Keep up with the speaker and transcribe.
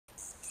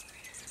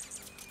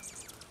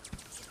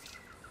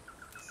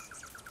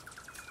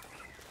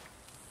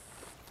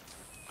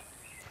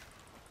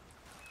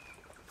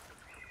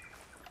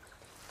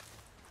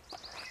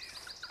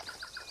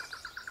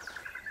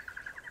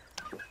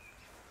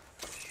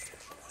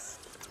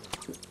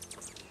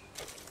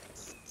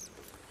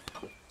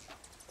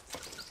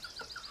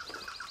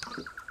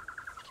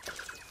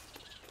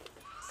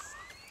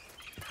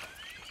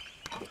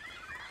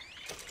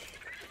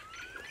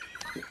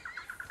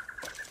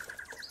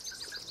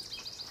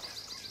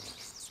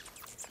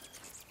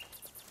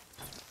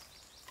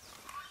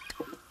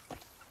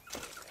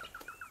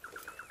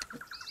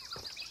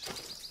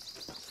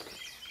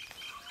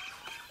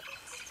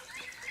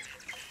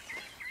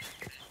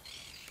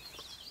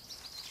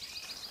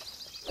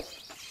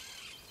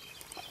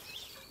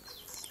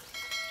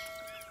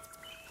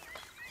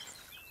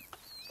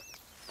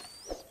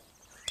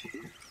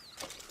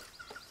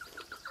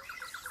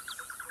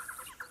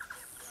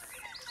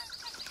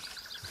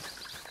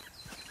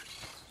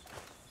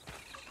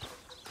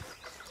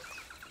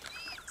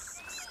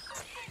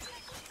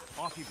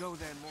Off you go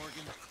then,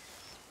 Morgan.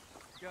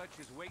 Dutch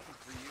is waiting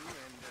for you,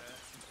 and,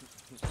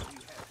 you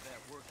have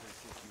that worker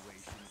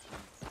situation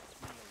to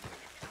deal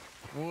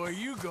with. What are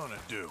you gonna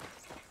do?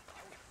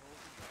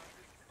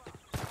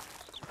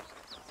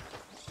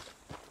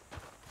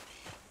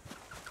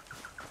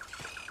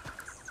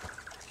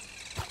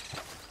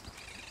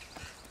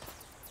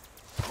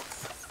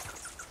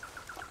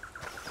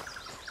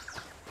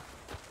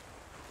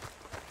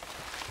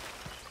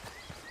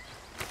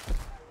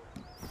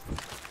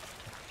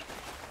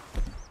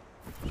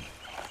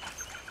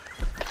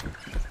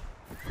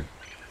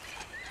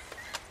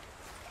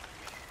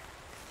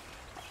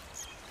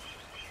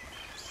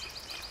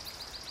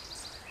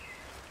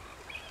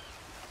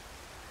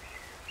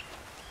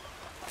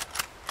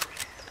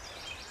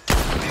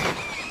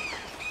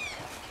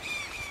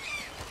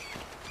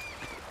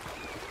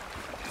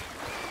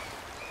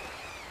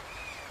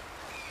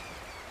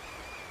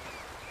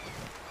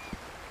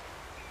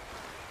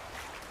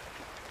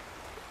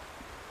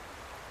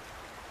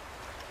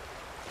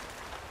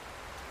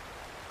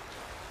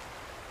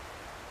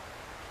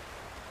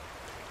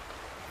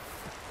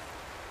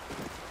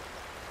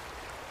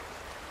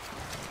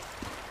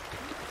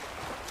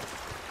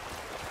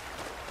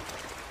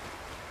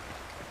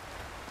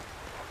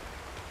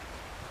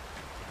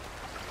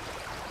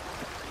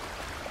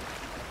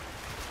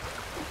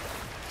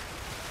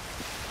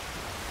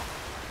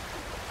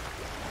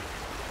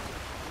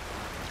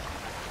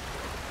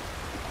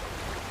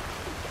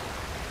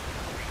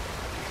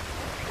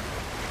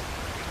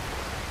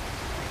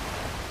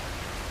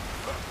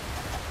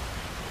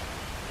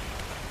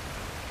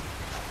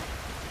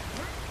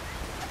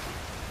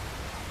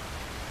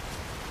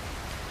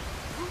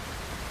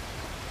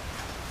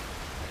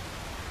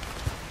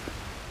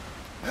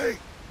 Hey!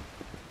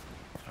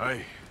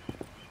 Hey.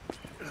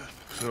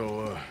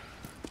 So,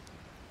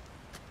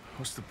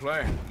 what's the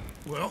plan?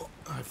 Well,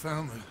 I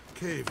found the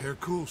cave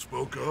Hercule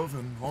spoke of,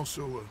 and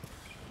also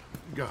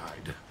a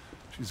guide.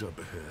 She's up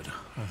ahead.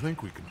 I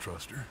think we can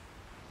trust her.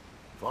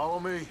 Follow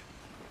me.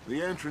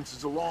 The entrance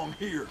is along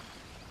here.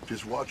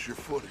 Just watch your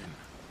footing.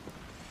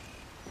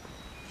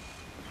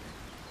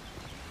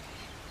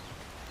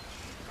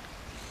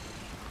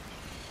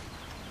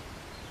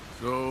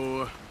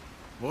 So,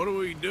 what do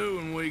we do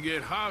when we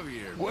get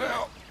Javier?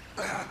 Well,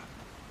 we're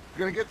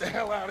gonna get the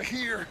hell out of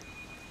here.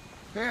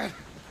 And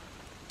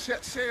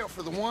set sail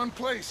for the one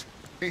place.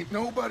 Ain't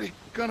nobody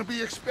gonna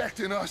be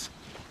expecting us.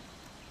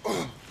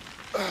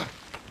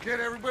 Get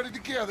everybody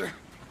together.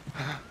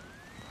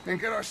 And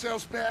get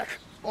ourselves back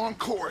on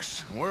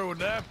course. Where would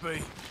that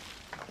be?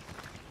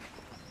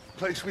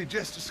 Place we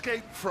just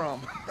escaped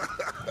from.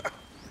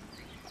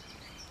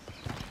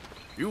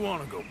 You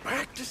want to go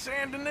back to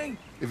Saint Denis?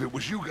 If it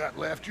was you got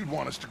left, you'd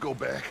want us to go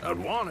back. I'd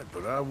want it,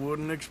 but I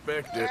wouldn't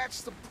expect it.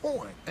 That's the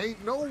point.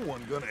 Ain't no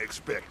one gonna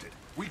expect it.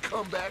 We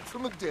come back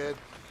from the dead,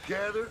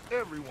 gather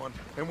everyone,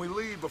 and we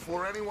leave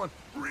before anyone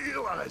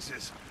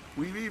realizes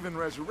we've even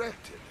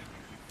resurrected.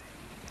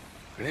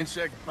 An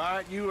insect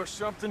bite you or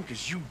something?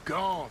 'Cause you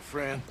gone,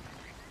 friend.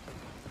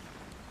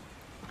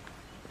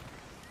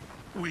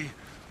 We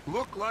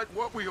look like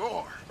what we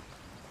are.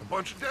 A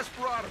bunch of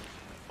desperados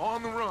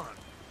on the run.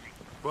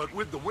 But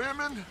with the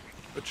women,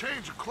 a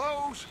change of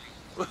clothes,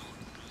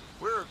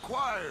 we're a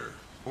choir,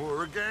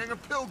 or a gang of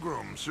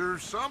pilgrims, or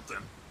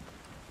something.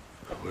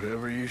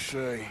 Whatever you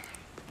say.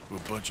 We're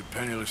a bunch of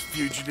penniless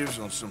fugitives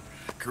on some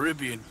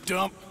Caribbean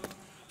dump,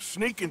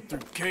 sneaking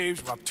through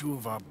caves while two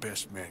of our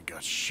best men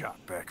got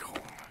shot back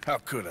home. How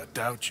could I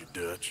doubt you,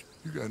 Dutch?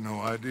 You got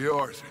no idea,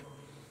 Arthur.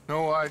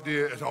 No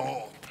idea at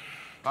all.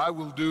 I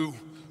will do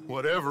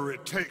whatever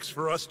it takes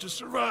for us to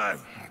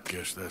survive. I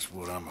guess that's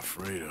what I'm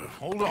afraid of.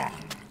 Hold on.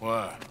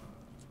 Why?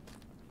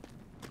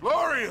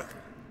 Gloria!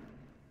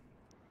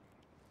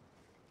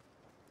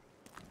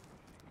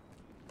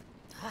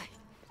 Ay,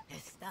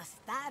 estás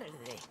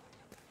tarde.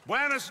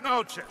 Buenas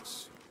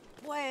noches.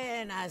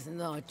 Buenas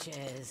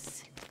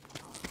noches.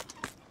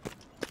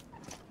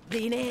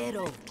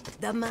 Dinero,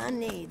 the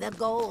money, the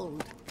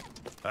gold.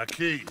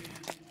 Aquí.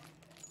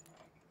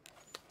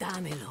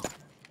 Dámelo.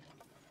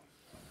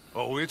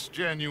 Oh, it's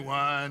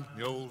genuine,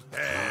 the old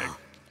hag.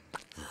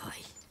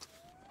 Ay.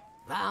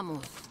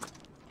 Vamos.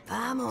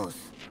 Vamos.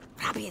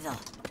 Rápido.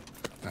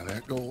 Now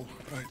that gold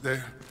right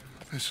there,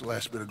 that's the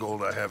last bit of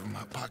gold I have in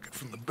my pocket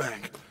from the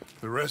bank.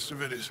 The rest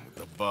of it is... At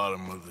the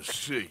bottom of the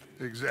sea.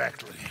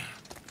 Exactly.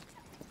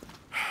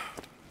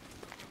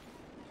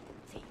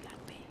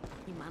 Síganme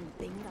y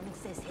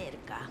manténganse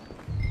cerca.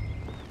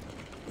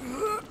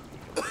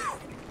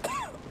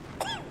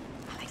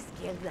 A la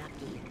izquierda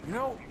aquí. You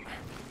know,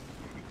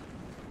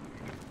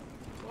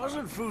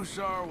 wasn't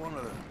Fusar one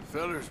of the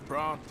fellers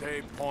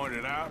Bronte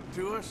pointed out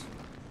to us?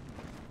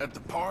 At the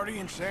party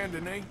in Saint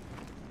Denis?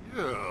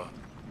 Yeah,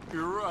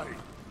 you're right.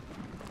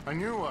 I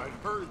knew I'd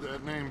heard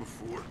that name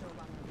before.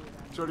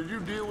 So did you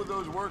deal with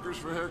those workers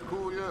for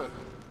Hercule yet?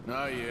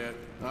 Not yet.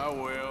 I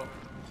will.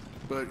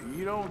 But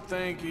you don't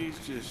think he's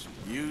just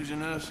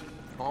using us?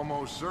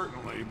 Almost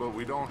certainly, but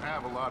we don't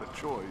have a lot of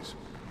choice.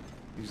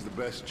 He's the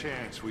best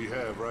chance we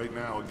have right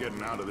now of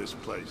getting out of this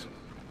place.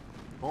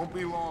 Won't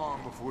be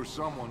long before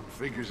someone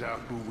figures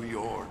out who we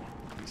are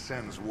and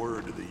sends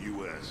word to the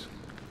U.S.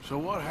 So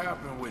what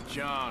happened with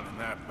John and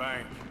that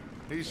bank?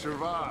 He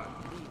survived.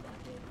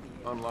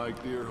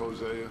 Unlike dear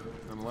Hosea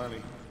and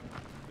Lenny.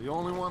 The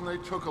only one they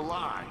took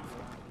alive.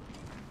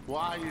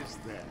 Why is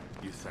that,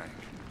 you think?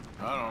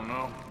 I don't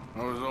know.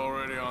 I was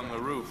already on the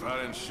roof.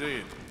 I didn't see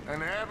it.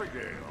 And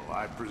Abigail,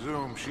 I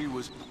presume she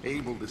was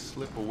able to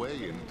slip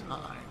away in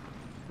time.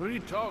 What are you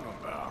talking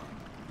about?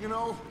 You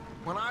know,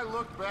 when I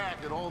look back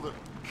at all the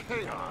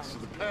chaos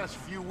of the past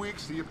few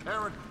weeks, the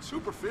apparent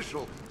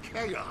superficial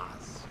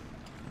chaos,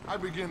 I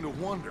begin to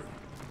wonder,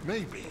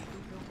 maybe,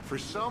 for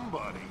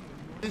somebody,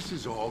 this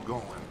is all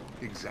going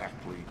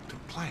exactly to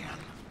plan.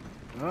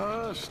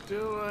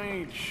 Still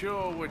ain't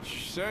sure what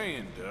you're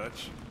saying,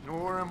 Dutch.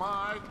 Nor am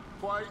I,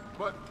 quite,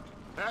 but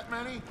that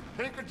many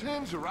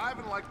Pinkertons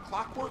arriving like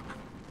clockwork,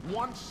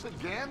 once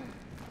again?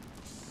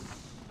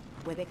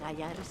 Puede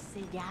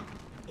callarse ya.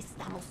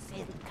 Estamos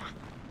cerca.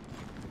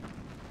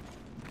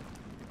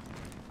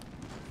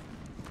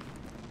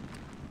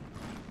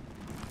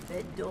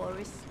 The door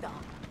is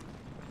stuck.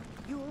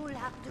 You'll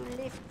have to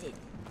lift it.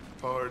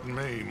 Pardon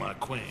me, my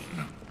queen.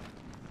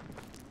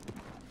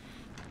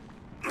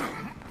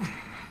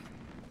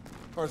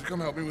 Arthur, come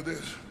help me with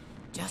this.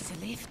 Just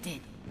lift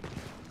it.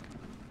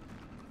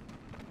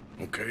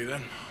 Okay,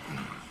 then.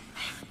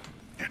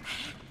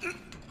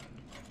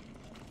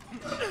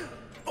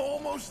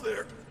 Almost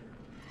there.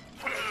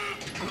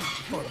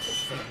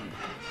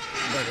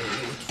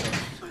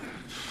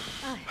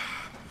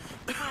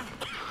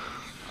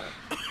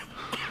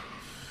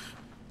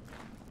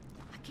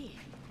 Aquí.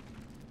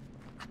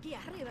 Aquí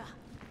arriba.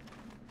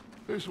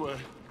 This way.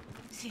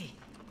 Sí.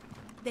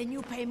 Then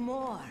you pay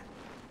more.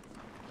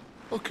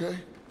 Okay.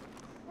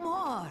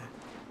 More.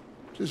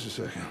 Just a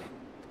second.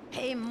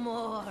 Pay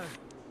more.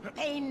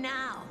 Pay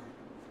now.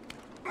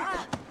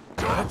 Ah!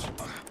 Dutch?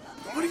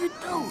 What are you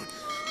doing?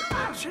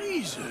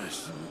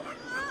 Jesus.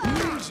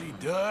 Easy,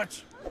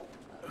 Dutch.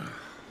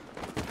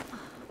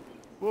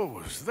 What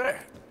was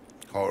that?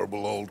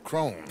 Horrible old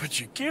crone. But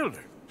you killed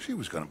her. She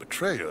was gonna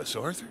betray us,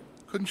 Arthur.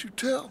 Couldn't you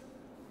tell?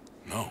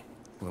 No.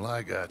 Well,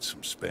 I got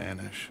some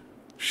Spanish.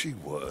 She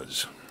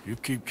was. You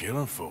keep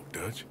killing folk,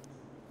 Dutch.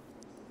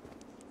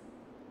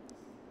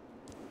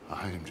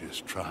 I'm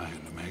just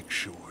trying to make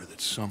sure that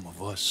some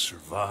of us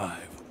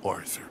survive,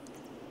 Arthur.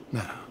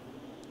 Now,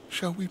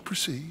 shall we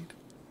proceed?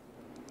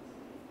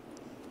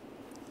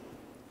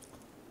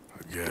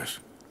 I guess.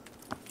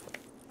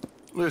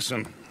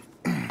 Listen,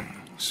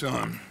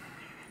 son,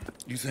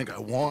 you think I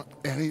want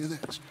any of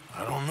this?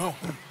 I don't know.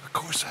 Of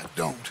course I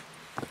don't.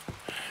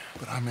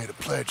 But I made a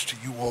pledge to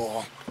you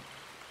all.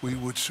 We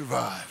would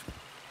survive,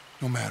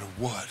 no matter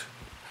what.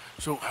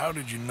 So how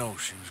did you know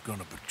she was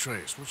gonna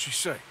betray us? What'd she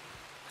say?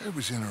 It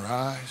was in her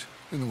eyes,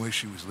 in the way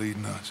she was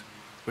leading us.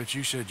 But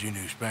you said you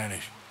knew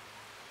Spanish.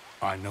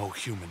 I know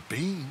human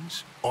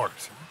beings,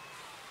 Arthur.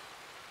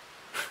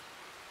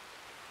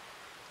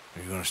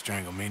 Are you gonna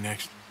strangle me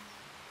next?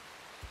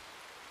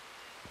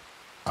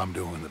 I'm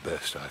doing the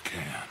best I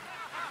can.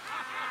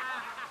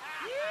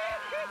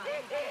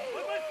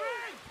 But my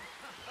friend!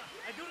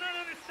 I do not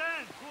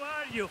understand. Who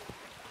are you?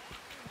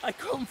 I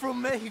come from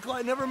Mexico.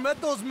 I never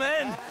met those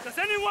men. Does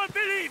anyone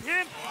believe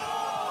him?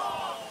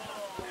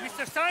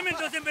 Mr. Simon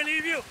doesn't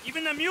believe you.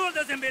 Even the mule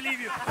doesn't believe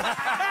you.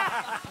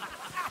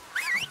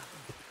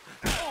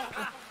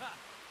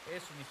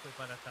 Eso ni fue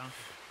para tanto.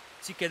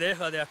 Sí que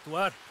deja de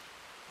actuar.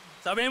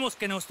 Sabemos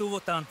que no estuvo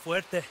tan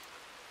fuerte.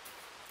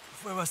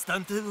 Fue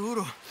bastante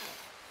duro.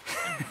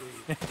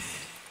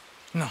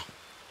 No,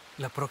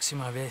 la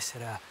próxima vez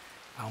será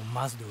aún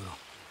más duro.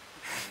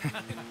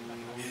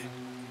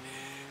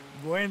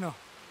 Bueno,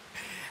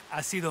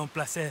 ha sido un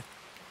placer.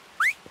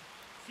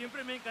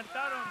 Siempre me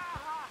encantaron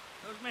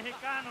los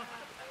mexicanos.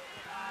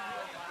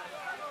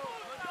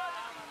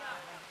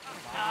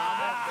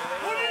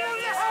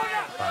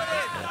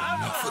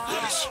 Enough of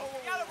this.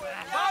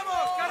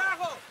 ¡Vamos,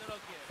 carajo!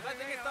 We're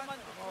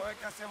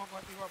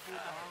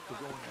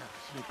going to have to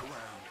sneak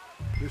around.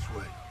 This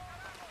way.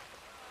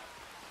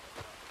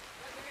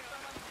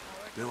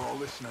 They're all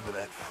listening to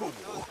that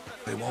fool.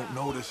 They won't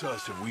notice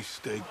us if we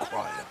stay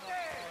quiet.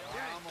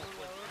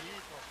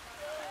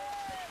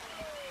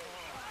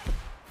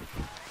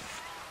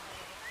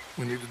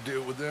 We need to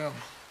deal with them.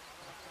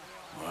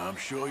 Well, I'm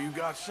sure you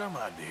got some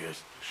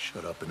ideas.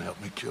 Shut up and help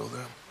me kill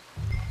them.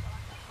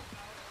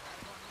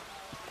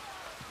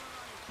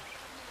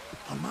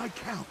 On my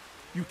count,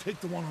 you take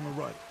the one on the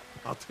right.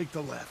 I'll take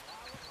the left.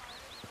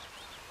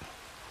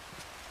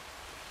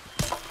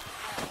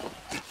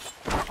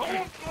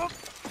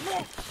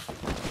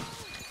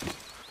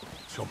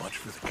 So much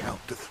for the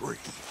count to 3.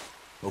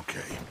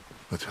 Okay,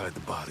 let's hide the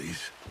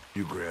bodies.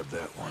 You grab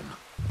that one.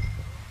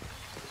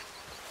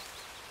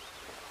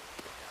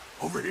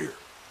 Over here.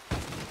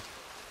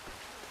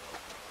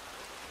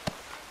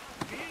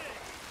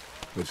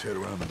 Let's head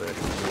around the back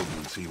of the building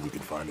and see if we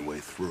can find a way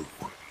through.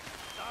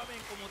 ¿Saben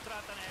cómo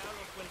tratan a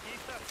los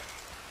huelguistas?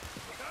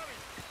 ¿Saben?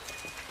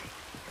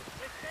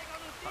 Les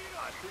pegan un tiro.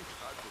 I think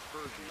I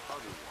prefer the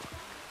other one.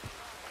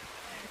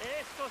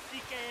 Esto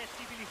sí que es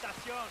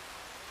civilización.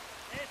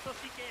 Esto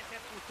sí que es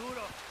el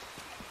futuro.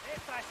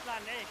 Esta es la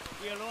ley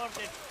y el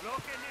orden, lo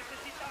que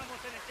necesitamos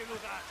en este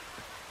lugar.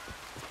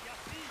 Y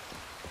así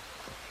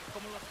es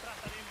como los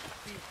trataremos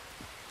aquí.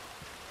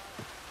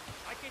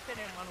 Hay que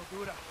tener mano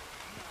dura.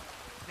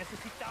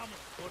 Necesitamos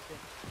orden.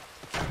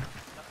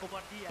 La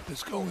cobardía.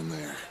 Let's go in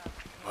there.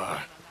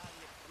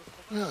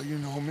 Well, you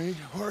know me,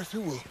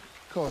 Arthur. We'll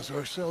cause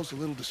ourselves a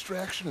little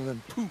distraction and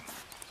then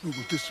poof, we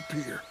will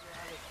disappear.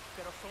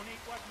 Pero son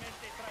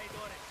igualmente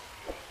traidores.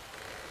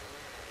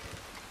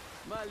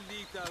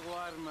 Maldita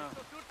guarma.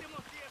 Los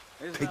últimos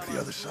días. Take the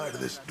other side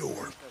of this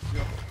door.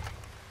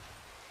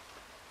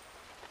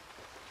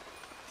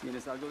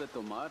 ¿Tienes algo de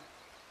tomar?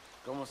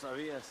 ¿Cómo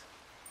sabías?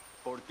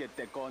 Porque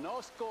te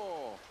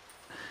conozco.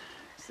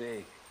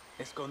 Sí,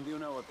 escondí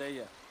una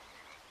botella.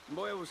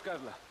 Voy a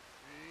buscarla.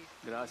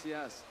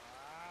 Gracias.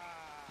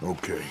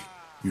 Okay,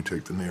 you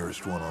take the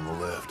nearest one on the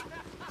left.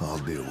 I'll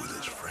deal with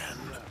his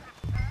friend.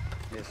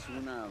 Es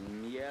una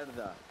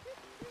mierda.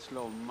 Es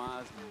lo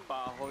más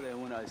bajo de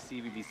una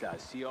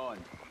civilización.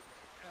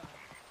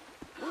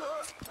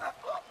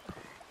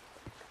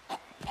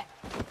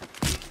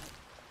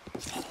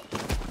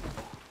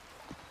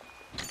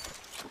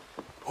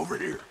 Over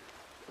here.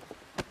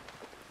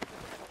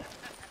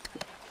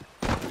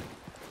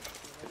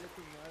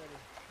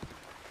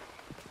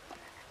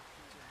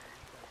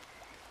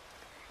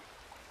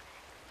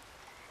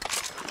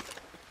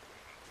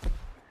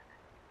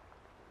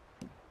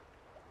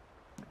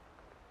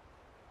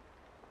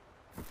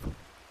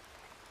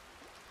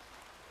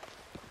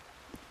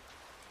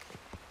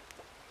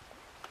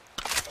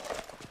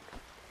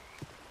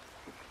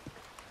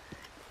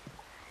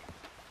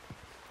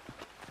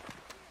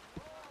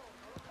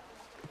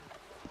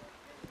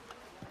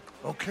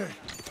 Okay,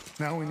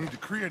 now we need to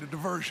create a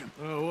diversion.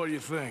 Well, what do you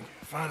think?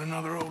 Find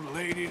another old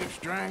lady to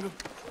strangle?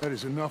 That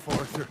is enough,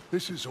 Arthur.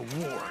 This is a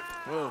war.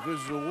 Well, if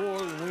this is a war,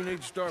 then we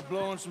need to start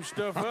blowing some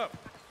stuff up.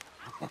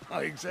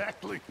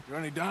 Exactly. Got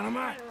any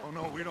dynamite? Oh,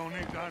 no, we don't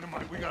need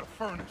dynamite. We got a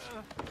furnace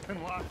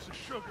and lots of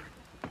sugar.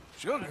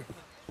 Sugar?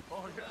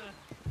 Oh,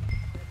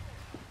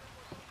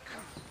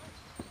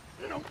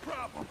 yeah. No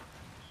problem.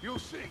 You'll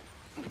see.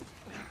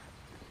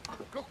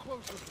 Go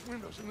close those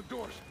windows and the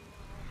doors.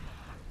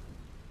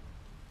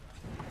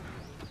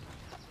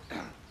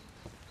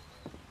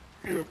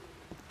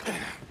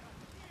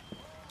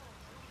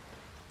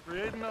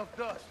 Create enough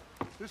dust.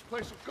 This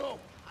place will go.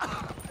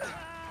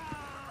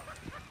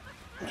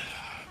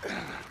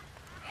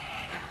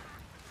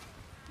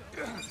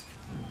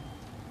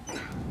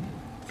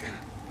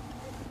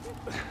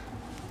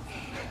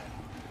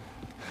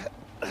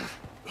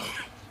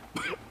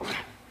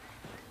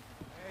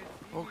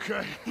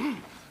 Okay.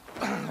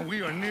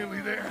 We are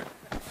nearly there.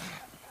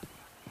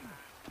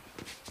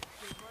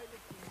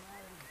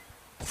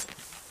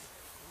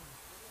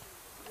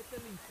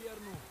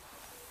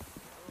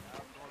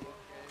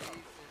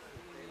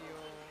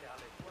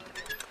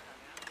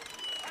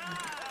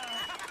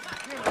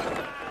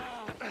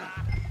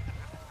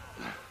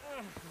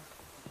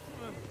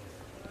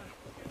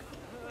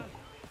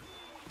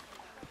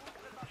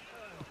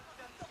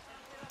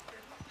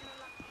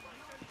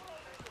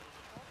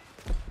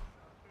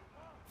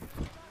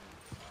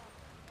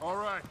 All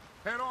right,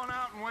 head on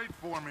out and wait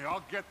for me.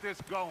 I'll get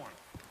this going.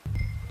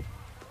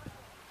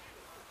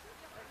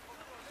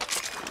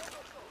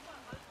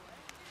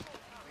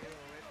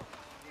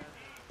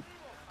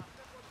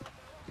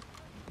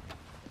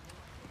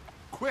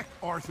 Quick,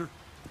 Arthur.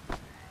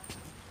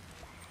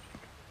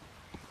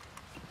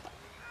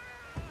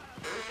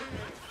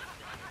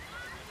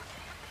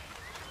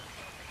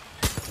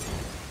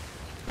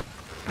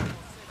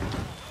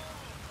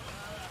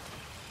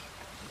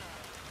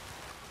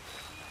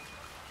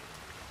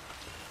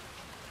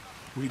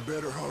 We'd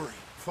better hurry.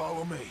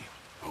 Follow me.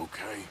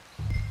 Okay.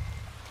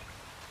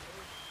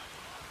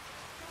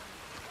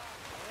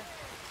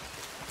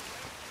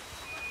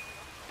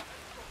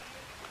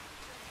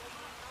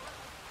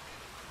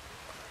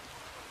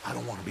 I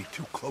don't want to be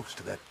too close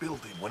to that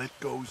building when it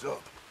goes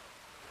up.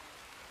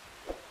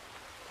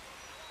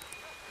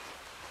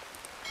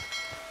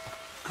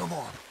 Come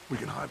on, we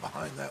can hide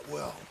behind that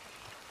well.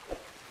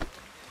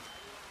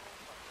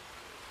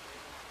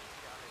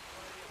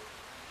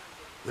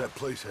 That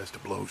place has to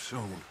blow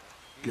soon.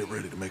 Get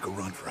ready to make a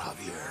run for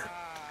Javier.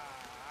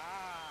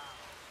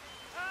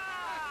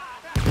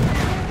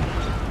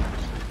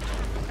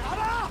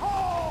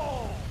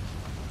 ¡Abajo!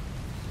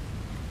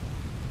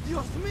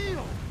 ¡Dios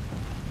mío!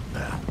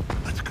 Now,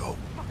 let's go.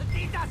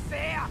 ¡Maldita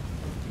sea!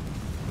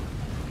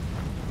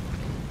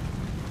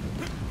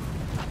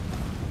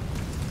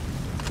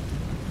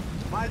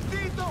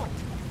 ¡Maldito!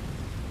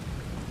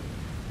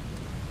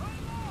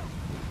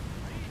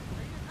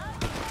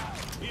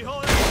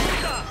 ¡Hijo de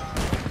puta!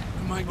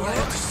 Am I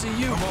glad to see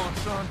you? Come on,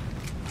 son.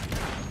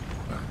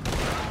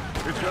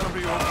 It's gonna be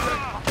okay.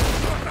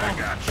 I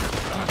got you.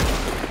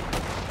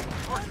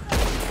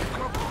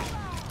 Cover us.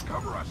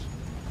 Cover us.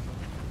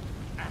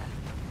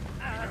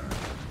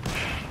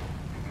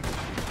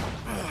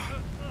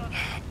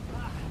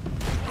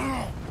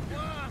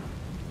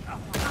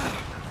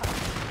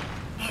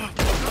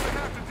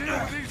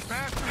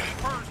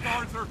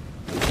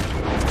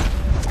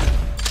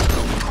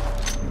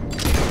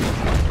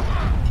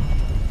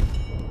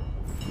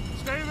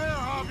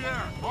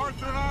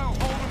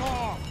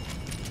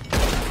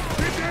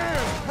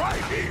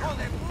 here!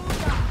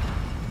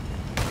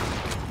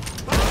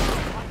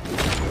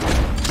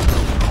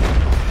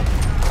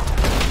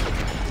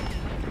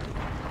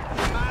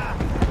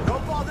 ¡No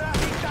podrás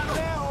ir tan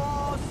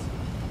lejos!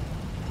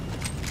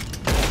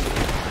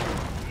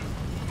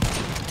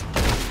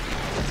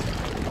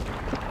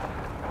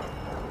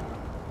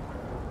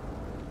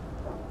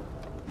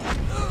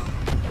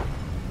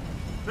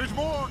 There's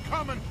more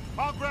coming!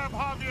 I'll grab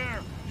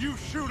Javier! You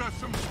shoot us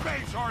some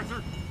space,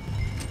 Arthur!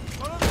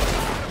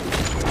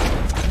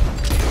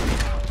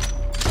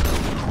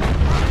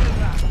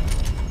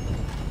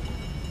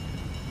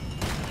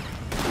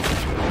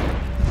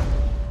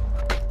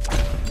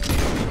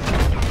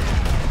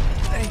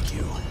 Thank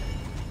you.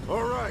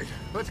 All right,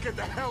 let's get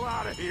the hell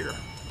out of here.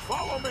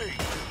 Follow me.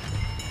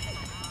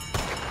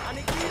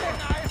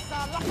 ¡Aniquilen a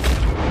esa la...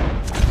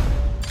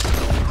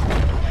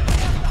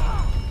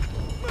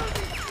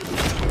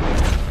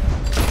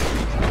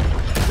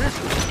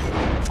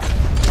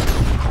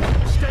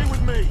 Stay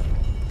with me.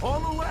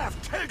 On the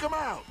left, take them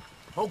out.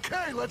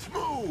 Okay, let's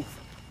move.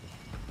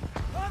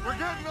 We're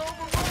getting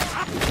overrun.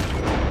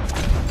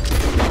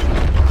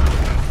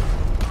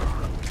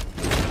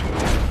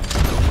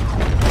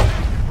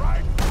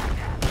 Right back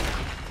at it.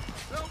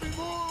 There'll be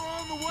more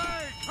on the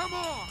way. Come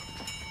on.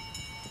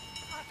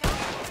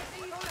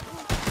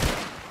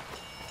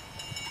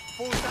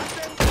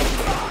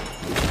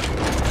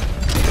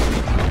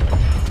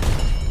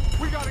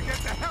 We gotta get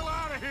the hell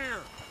out of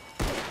here.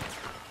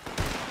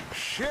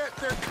 Shit,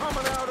 they're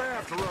coming out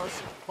after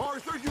us.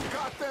 Arthur, you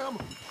got them?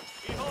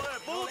 ¡Hijo de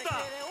puta!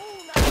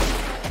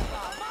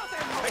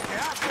 Hey, ¿qué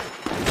hace?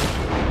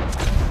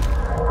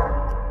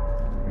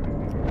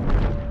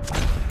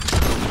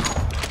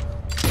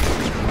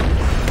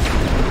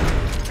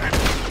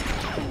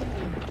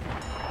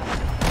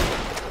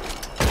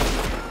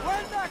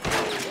 ¡Vuelta aquí!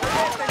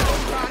 ¡Te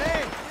encontraré!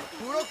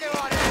 ¡Juro que lo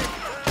haré!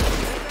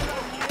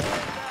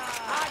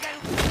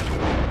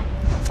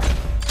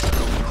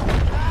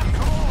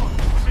 Come on,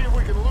 see if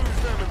we can lose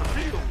them in the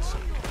fields.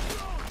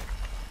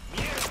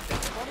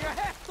 ¡Con mi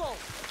gesto!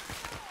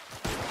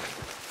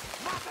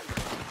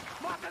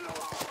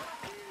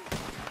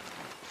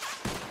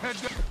 Head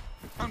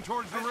down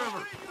towards the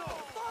river.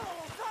 ¡Todos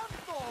los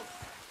santos!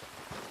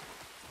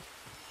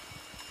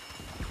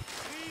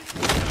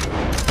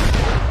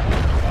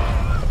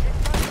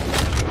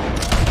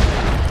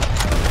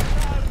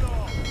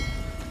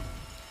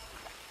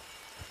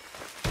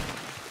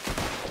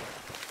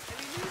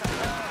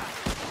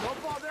 ¡No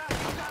podrás ir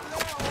tan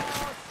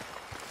lejos!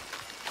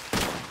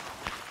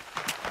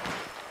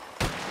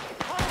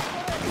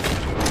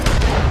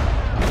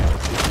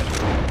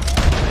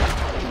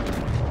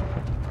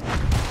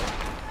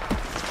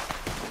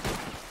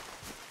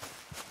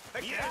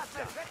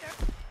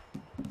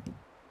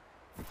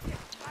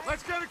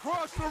 Let's get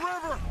across the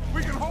river.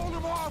 We can hold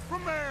him off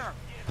from there.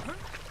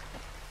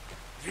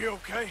 Is he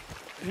okay?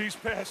 He's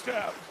passed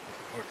out.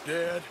 Or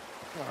dead?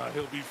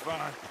 He'll be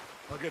fine.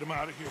 I'll get him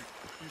out of here.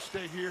 You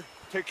stay here.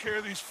 Take care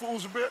of these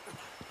fools a bit.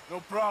 No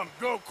problem.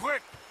 Go,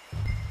 quick!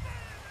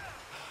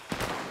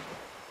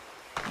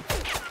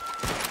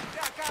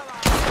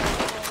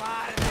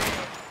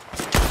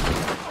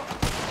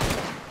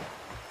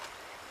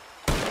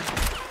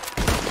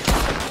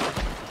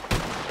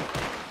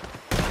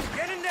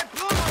 ¡Tienen de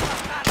pluma,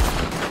 bastardos!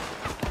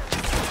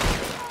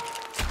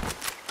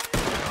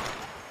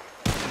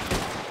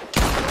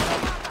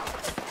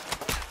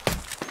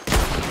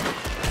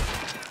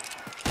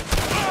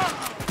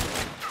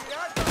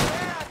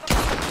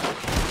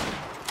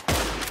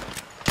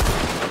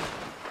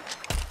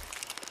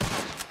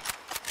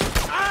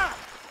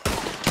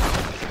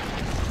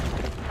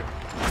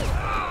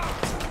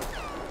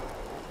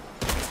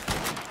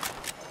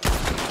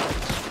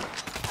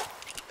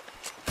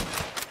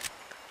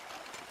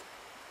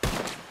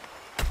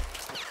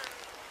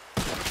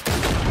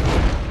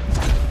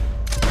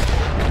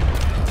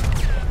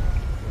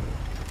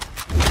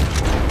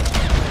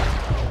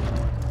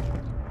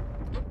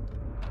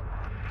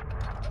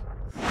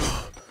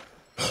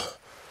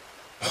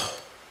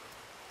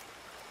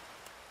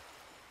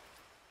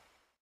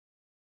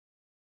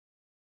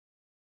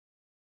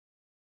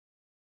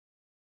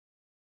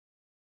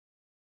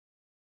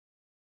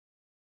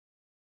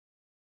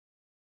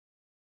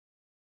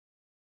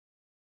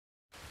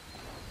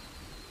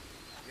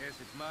 Guess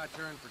it's my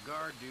turn for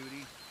guard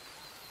duty.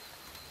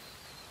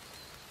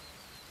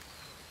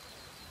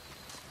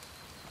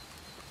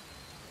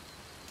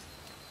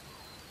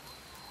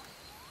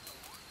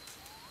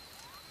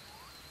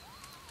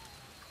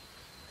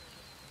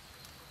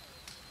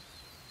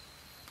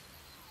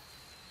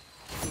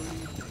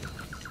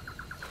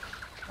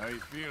 How you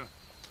feel?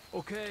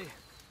 Okay.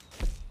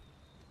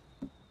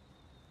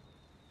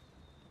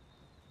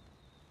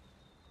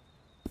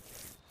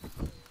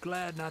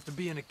 Glad not to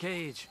be in a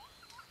cage.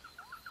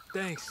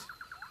 Thanks.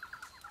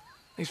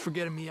 Thanks for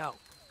getting me out.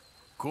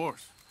 Of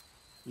course.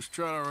 Just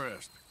try to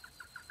rest.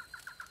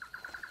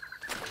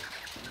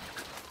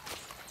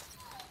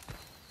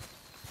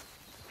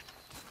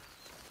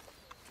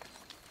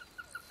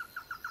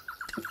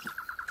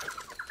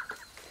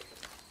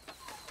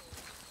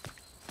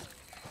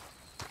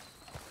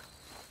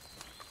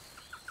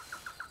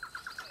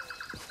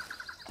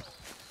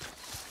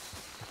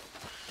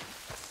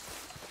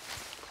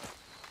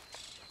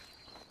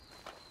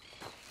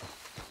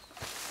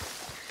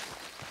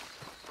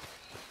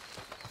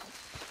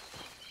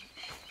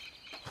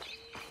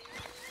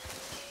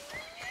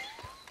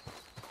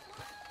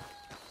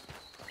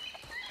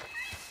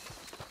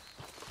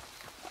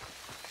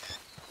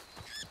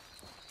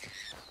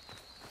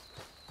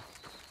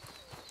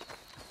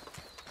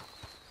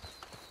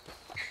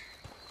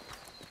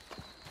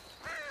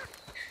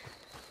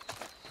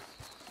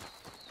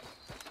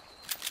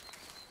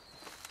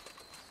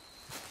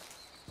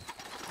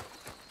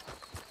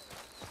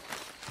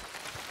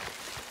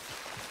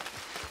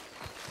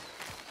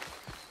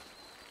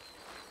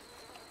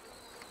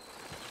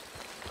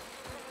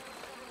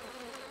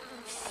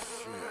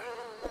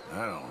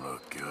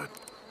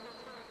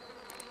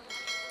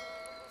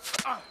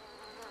 The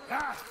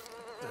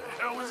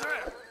hell was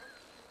that?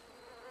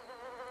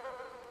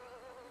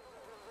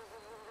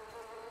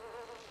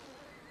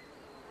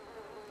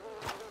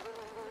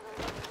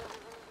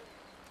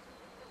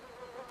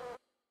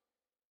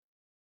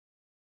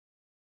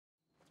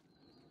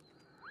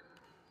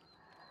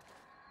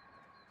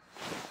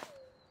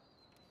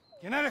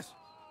 ¿Quién eres?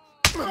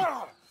 Te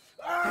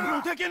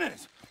pregunté quién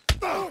eres.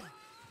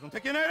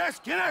 Pregunté quién eres.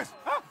 ¿Quién eres?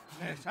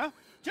 ¿Quién eres?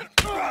 ¿Quién?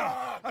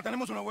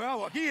 Tenemos un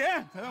ahuevado aquí,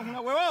 ¿eh? Tenemos un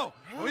ahuevado.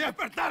 Me voy a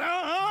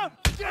despertar,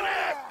 ¿Quién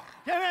eres?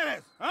 ¿Quién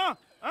eres?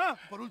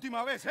 Por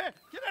última vez, ¿eh?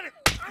 ¿Quién eres?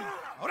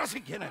 Ahora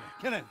sí, ¿quién eres?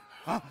 ¿Quién eres?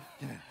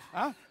 ¿Quién eres?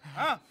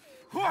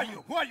 Who are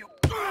you? Who are you?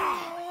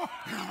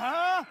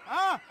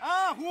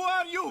 Who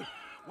are you?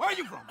 Where are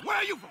you from? Where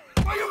are you from?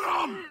 Where are you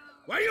from?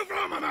 Where are you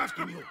from, I'm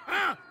asking you?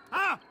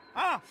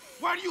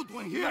 What are you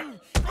doing here?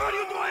 What are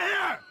you doing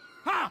here?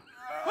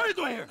 What are you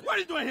doing here? What are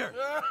you doing here?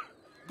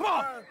 Come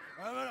on!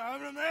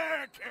 I'm an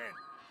American.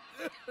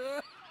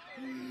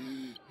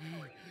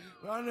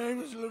 My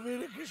name is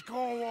Leviticus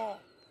Cornwall.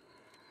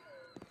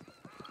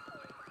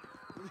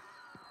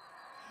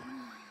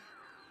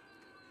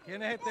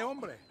 ¿Quién es este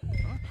hombre?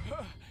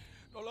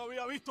 No lo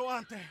había visto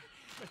antes.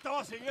 Me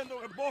estaba siguiendo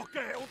en el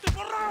bosque. ¡Un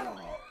tipo raro!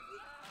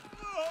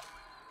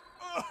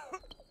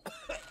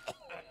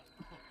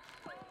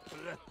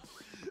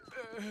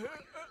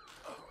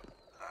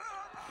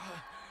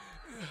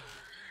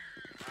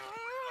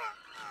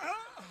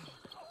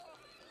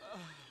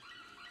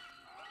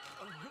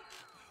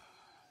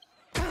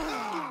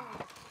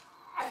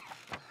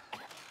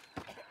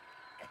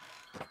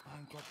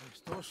 Manco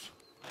apestoso.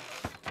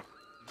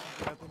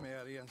 Fíjate, me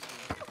harían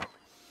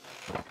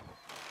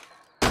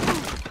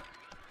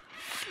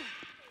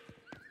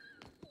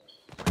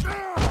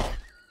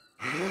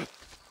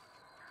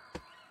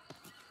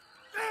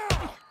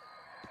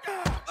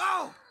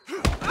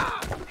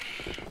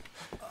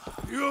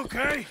You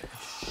okay?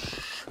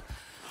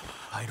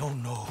 I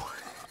don't know.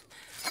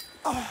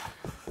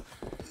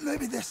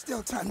 Maybe there's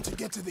still time to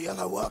get to the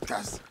other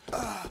workers.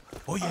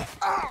 Oye,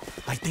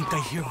 I think I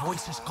hear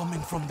voices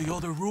coming from the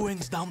other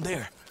ruins down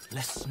there.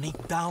 Let's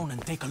sneak down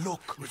and take a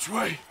look. Which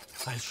way?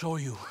 I'll show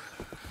you.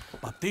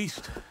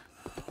 Baptiste,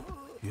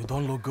 you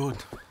don't look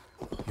good.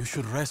 You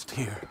should rest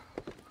here.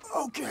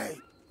 Okay.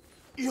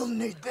 You'll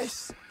need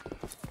this.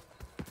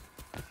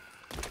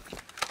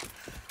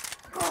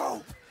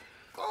 Go!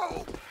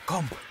 Go!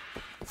 Come,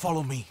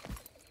 follow me.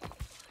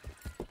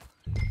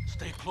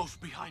 Stay close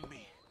behind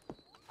me.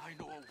 I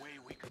know a way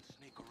we could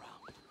sneak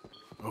around.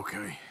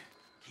 Okay.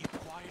 Keep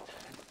quiet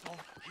and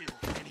don't kill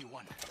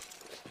anyone.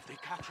 If they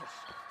catch us,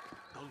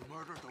 they'll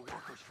murder the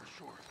workers for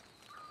sure.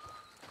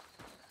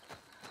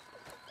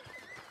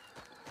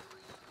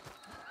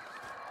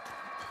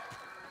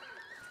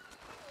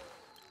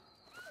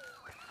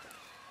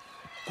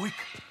 Quick!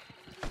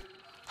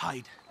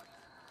 Hide.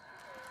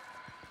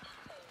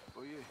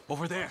 Oye,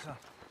 Over there.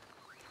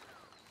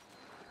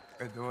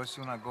 te voy a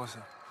decir una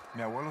cosa.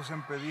 Mi abuelo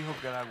siempre dijo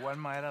que la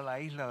Guarma era la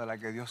isla de la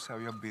que Dios se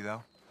había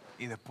olvidado.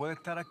 Y después de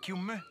estar aquí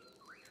un mes,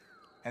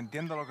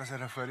 entiendo a lo que se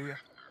refería.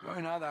 No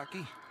hay nada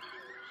aquí.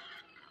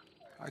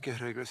 Hay que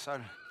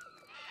regresar.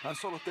 Tan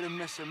solo 3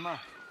 meses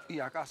más y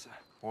a casa.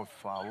 Por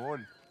favor.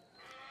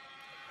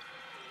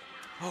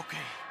 Okay,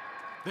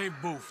 they've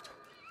moved.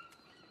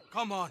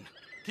 Come on,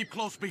 keep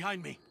close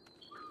behind me.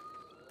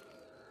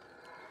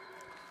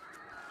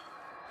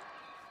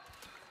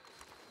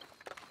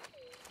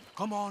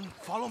 Come on,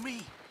 follow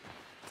me.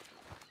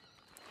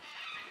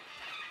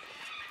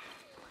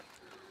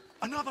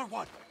 Another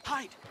one!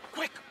 Hide!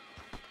 Quick!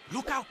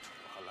 Look out!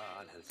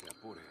 Ojalá Ángel se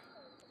apure.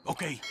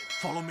 Okay,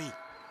 follow me.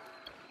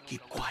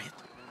 Keep quiet.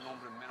 Un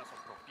nombre menos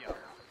apropiado.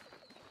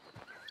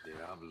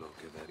 Diablo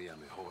quedaría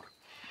mejor.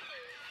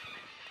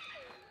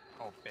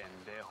 Oh,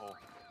 pendejo.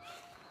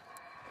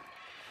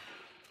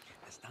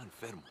 Está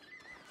enfermo.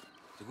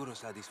 Seguro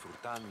está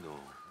disfrutando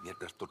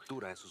mientras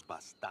tortura a esos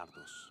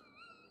bastardos.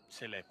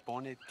 Se le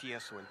pone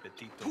tieso el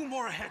petito. 2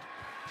 more ahead.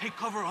 Take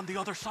cover on the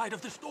other side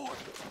of this door.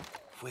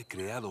 Fue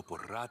creado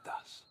por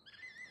ratas.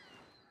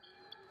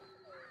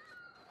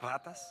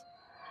 ¿Ratas?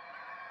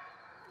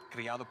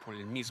 Criado por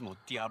el mismo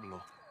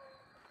diablo.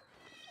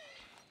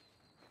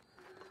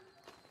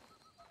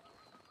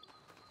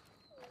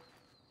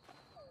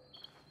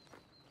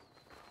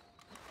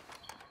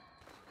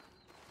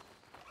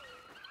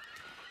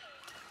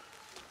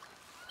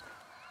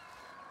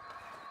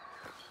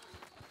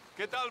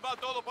 ¿Qué tal va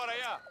todo para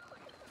allá?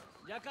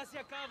 Ya casi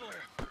acabo.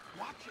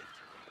 Watch it.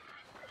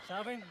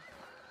 ¿Saben?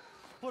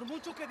 Por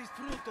mucho que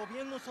disfruto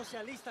viendo un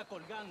socialista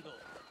colgando,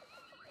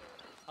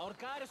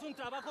 ahorcar es un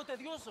trabajo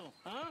tedioso,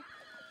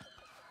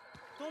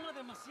 Toma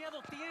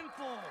demasiado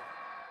tiempo.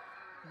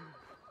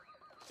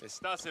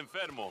 Estás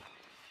enfermo.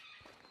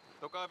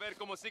 Toca ver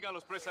cómo sigan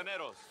los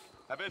prisioneros.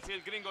 A ver si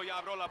el gringo ya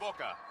abrió la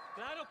boca.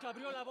 Claro que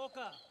abrió la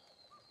boca.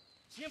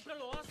 Siempre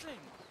lo hacen.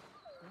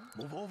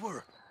 Move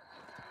over.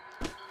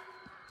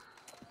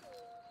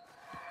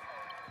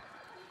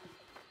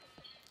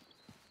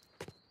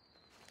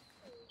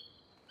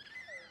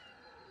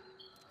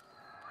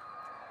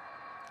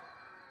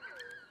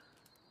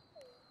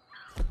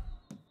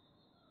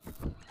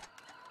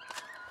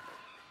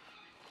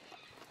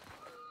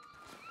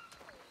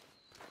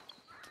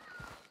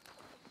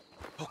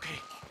 Okay,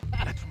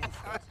 let's move.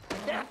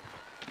 Damn!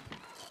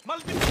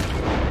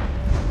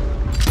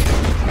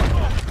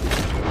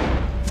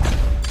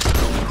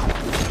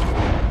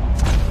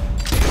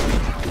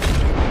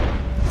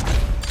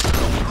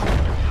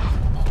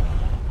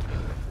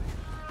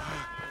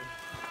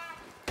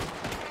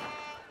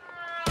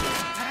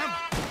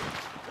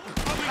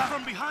 Coming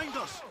from behind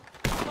us!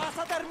 ¡Vas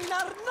a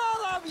terminar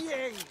nada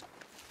bien!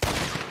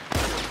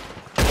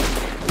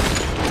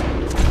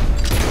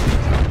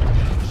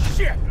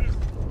 Shit!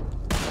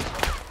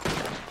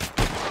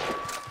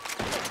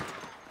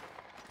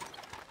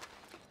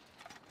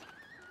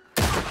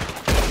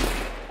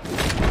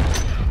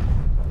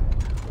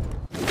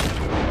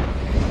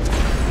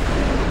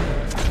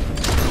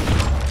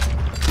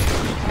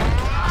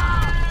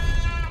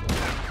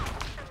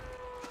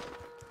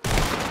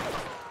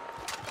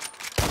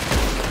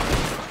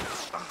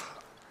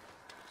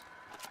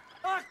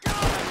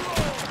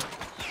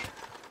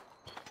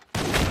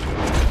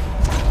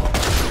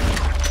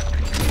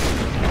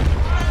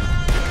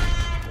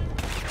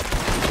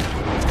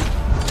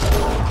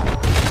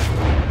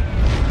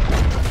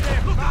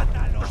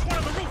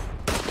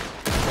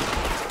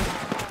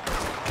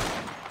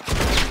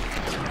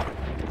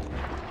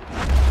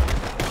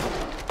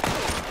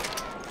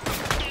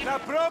 La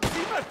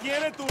próxima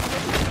tiene turno.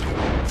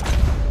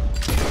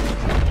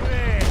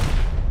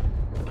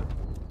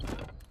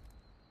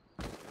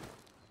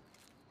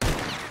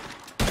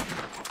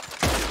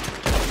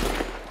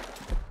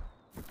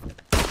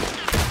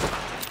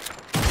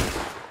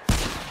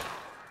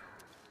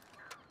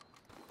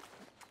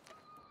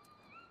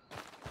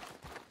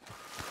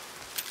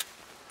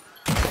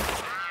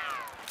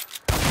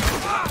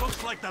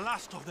 Looks like the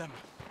last of them.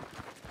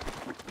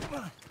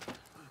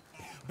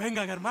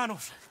 Vengan,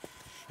 hermanos.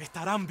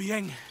 Estarán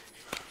bien.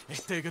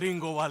 Este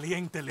gringo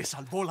valiente le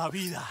salvó la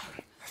vida.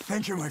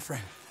 Thank you, my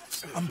friend.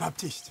 I'm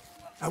Baptiste.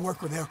 I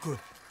work with rdr2.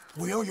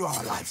 We owe you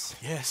our lives.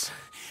 Yes,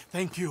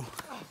 thank you.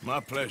 My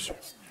pleasure.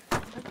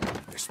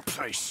 This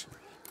place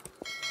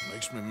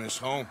makes me miss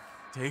home.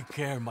 Take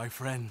care, my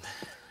friend.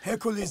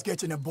 Hercules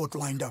getting a boat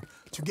lined up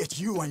to get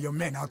you and your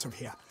men out of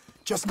here.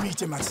 Just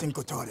meet him at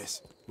Cinco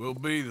Torres. We'll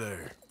be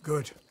there.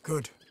 Good,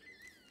 good.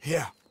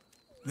 Here,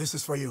 this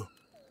is for you.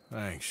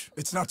 Thanks.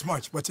 It's not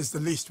much, but it's the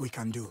least we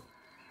can do.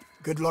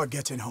 Good luck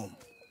getting home.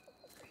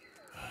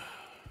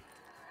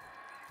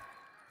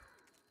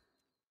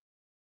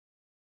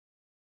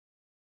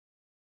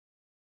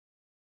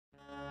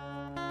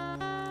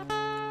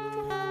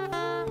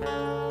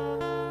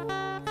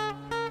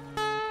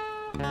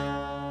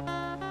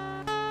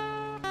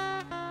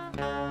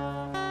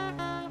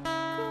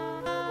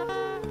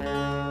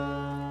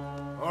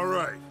 All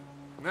right.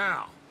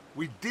 Now,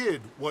 we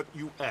did what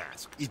you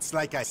asked. It's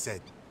like I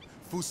said.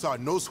 Fusa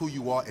knows who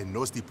you are and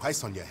knows the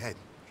price on your head.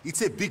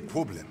 It's a big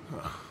problem.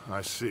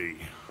 I see.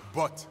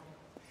 But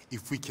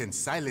if we can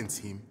silence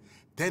him,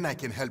 then I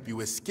can help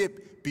you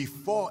escape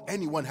before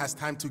anyone has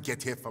time to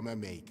get here from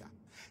America.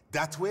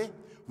 That way,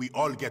 we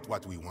all get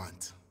what we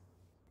want.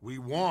 We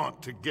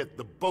want to get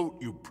the boat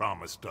you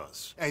promised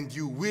us. And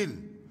you will.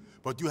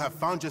 But you have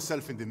found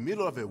yourself in the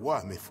middle of a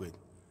war, my friend.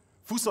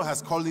 Fuso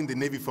has called in the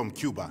Navy from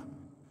Cuba.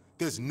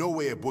 There's no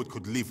way a boat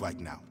could leave right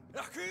now.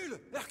 Hercule!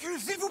 Hercule,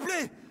 s'il vous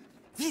plaît!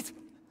 Vite!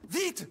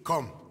 Vite!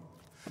 Come.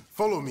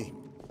 Follow me.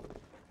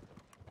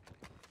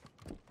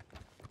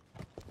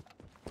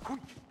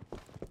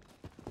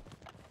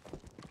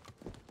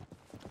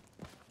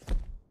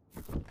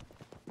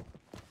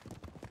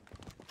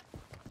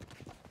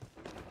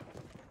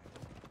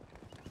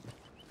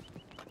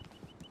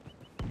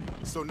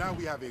 So now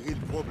we have a real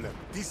problem.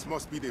 This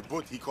must be the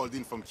boat he called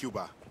in from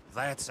Cuba.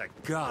 That's a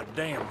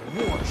goddamn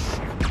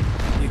warship.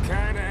 You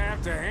kinda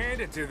have to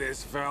hand it to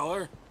this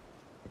feller.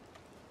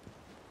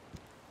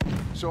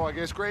 So I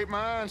guess great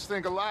minds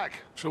think alike.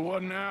 So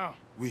what now?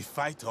 We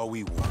fight or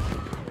we war.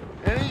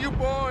 Any of you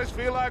boys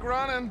feel like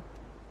running?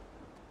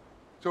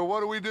 So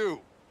what do we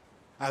do?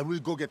 I will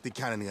go get the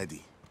cannon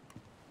ready.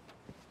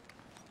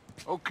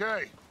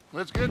 Okay,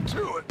 let's get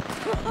to it.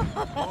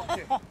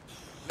 Okay.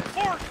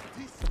 Fork!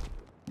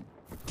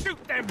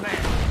 Shoot them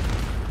there!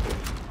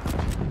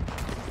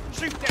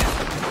 Shoot them!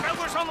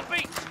 Fellas on the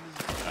beach!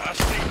 I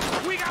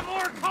see. We got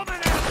more coming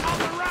at us on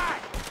the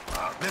right!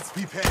 Let's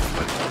prepare the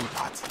welcoming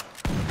party.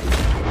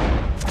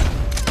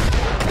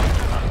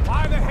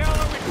 Why the hell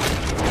are we...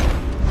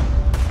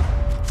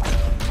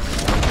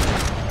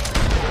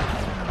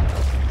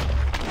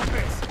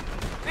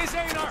 This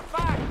ain't our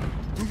fight!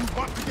 Do you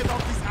want to get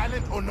off this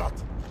island or not?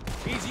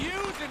 He's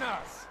using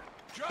us!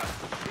 Just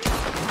shoot!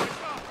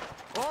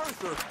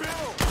 Arthur,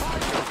 Bill,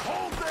 Michael,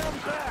 hold them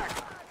back!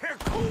 They're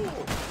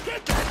cool!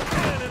 Get that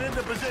cannon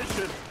into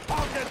position!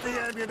 I'll get the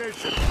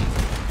ammunition!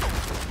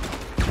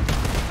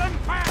 Them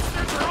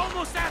bastards are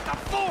almost at the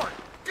fort!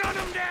 Gun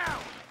them down!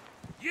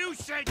 You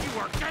said you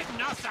were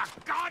getting us a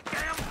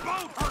goddamn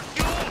boat,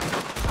 Hercule!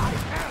 I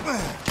am!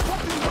 What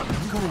do you want?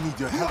 I'm gonna need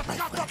your help, my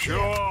friend.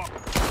 Sure!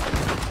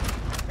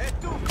 Hey,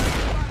 dude!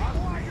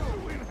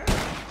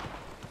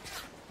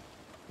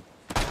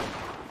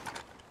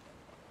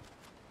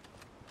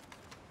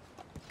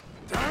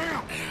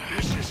 Damn!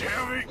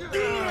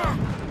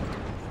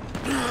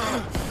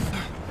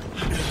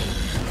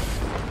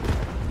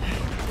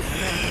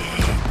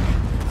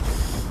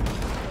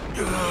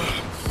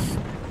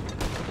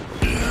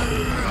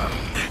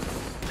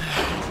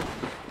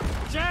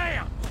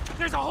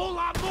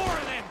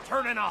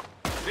 criminal.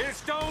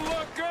 This don't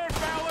look good,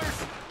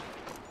 fellas.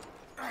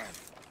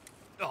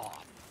 Oh,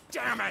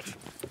 damn it.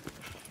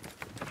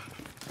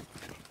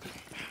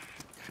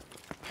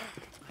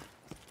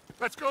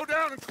 Let's go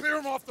down and clear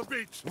them off the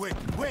beach.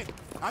 Wait,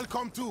 I'll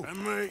come too.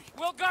 And me.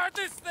 We'll guard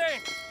this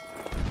thing.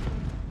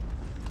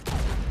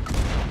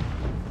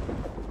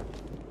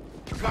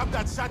 Grab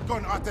that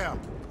shotgun out there.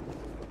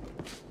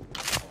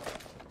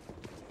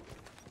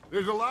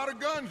 There's a lot of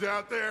guns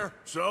out there.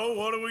 So,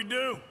 what do we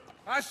do?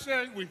 I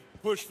say we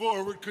push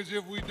forward, because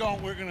if we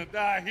don't, we're gonna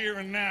die here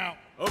and now.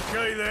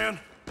 Okay, then.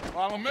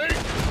 Follow me?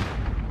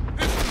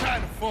 This is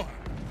kind of fun.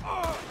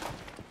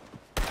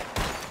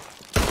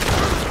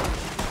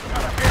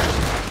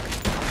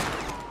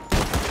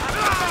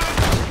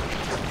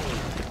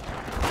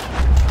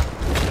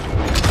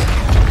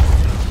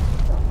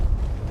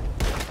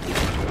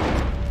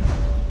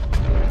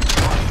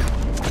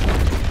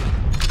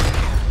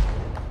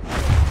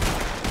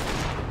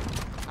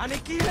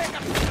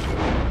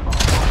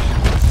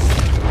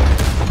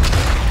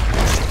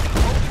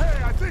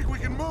 Okay, I think we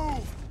can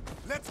move.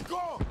 Let's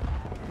go!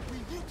 We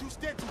need to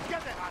stay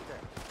together out there.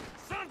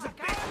 Sons of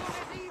bitches.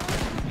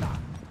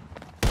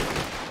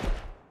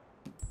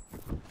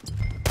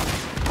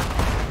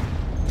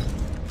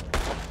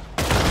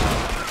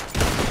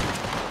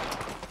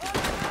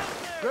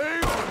 They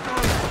are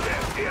gonna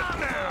get it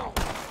now.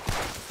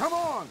 Come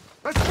on,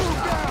 let's move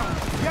down.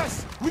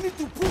 Yes, we need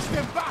to push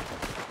them back.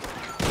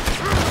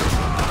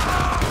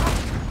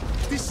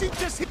 The ship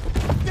just hit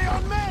their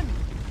own men.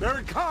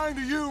 Very kind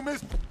of you,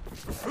 Mr.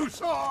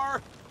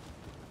 Fusar.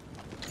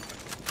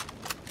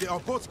 There are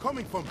boats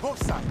coming from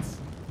both sides.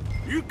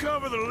 You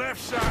cover the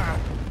left side.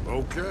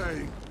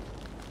 Okay.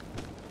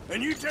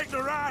 And you take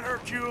the right,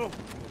 Hercule.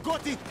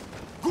 Got it.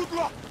 Good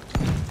luck.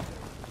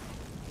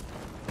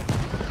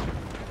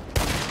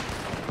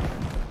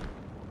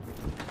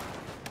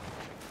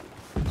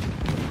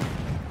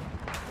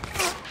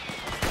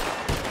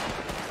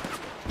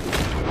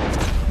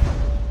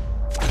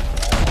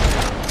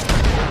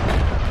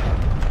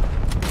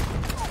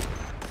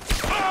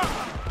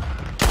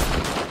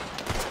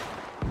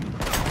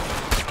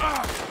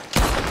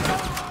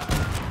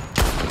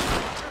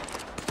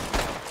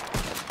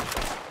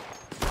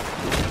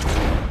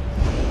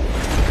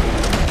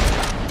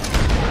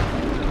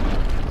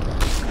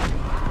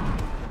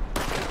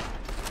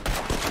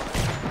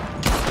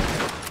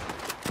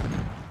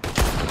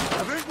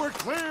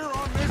 Clear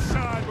on this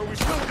side, but we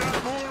still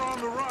got more on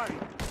the right.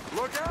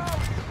 Look out!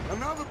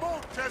 Another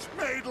boat just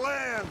made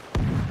land.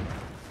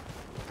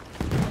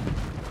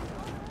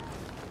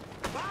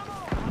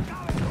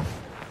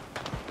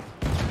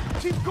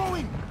 Keep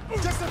going.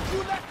 Just a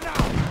few left now.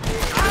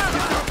 Let's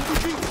get down to the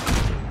beach.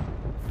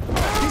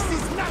 This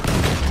is not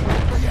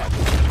over yet.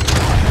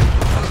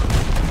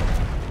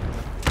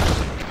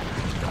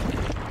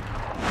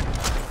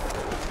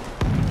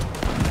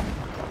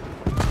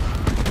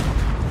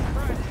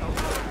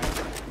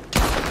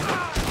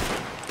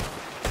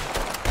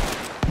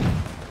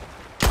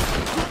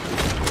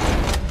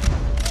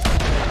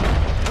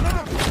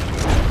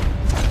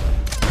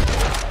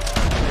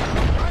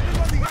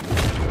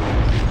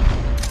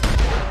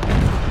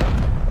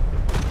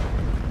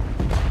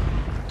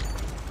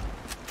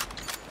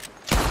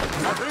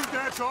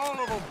 All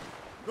of them.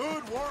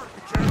 Good work,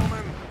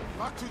 gentlemen.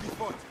 Back to the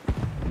fort.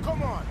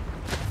 Come on.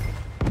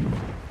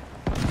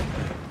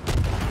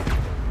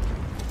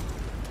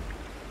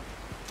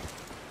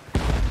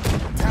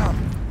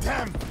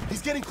 Damn.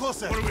 He's getting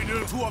closer. What do we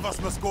do? Two of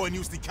us must go and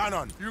use the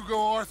cannon. You go,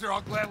 Arthur.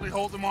 I'll gladly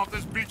hold them off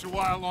this beach a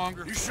while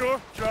longer. You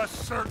sure?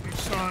 Just certain,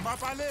 son.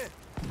 Papale.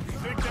 You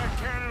think that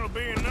cannon will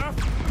be enough?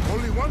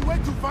 Only one way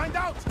to find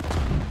out.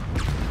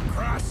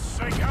 Christ's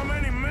sake, how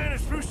many men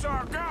has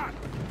Fusar got?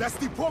 That's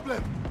the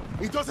problem.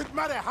 It doesn't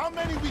matter how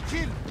many we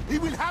kill. He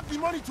will have the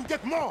money to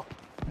get more.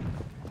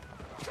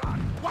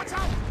 Watch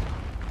out!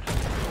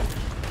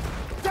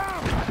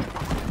 Down!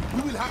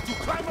 We will have to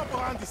climb up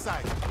around the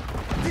side.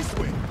 This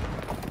way.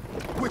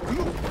 Quick,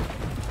 look.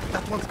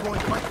 That one's going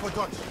right for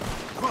Dutch.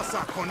 Cross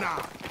our corner.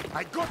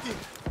 I got it.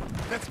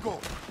 Let's go.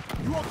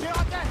 You okay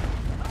out there?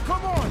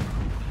 Come on!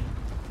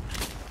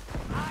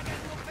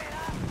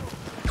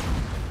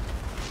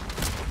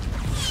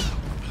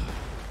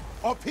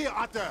 Up here,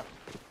 Arthur.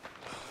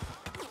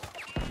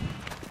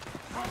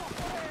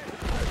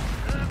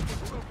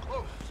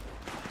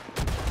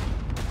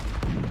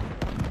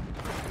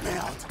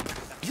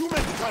 You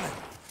make the cannon.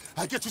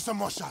 I'll get you some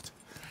more shot.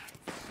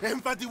 Aim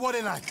for the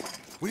water line.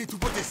 We need to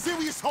put a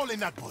serious hole in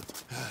that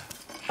boat.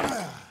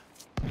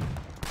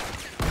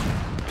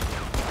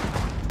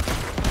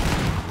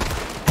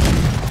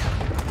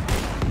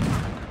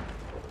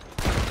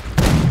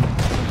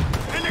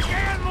 And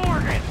again,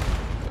 Morgan!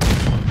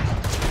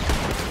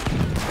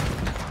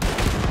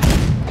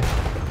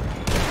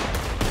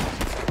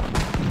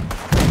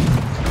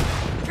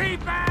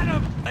 Keep at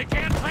them! They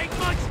can't take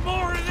much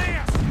more of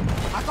this!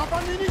 I got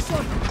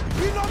ammunition!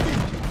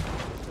 Reloading!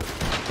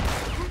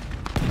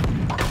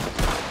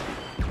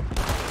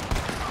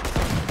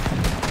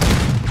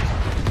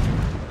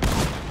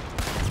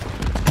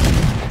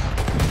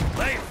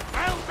 They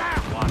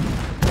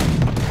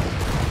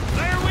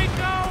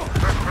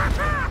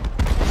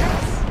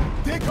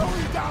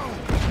down!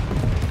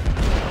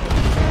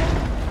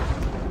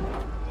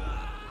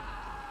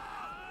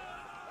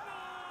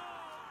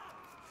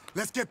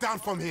 Let's get down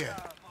from here.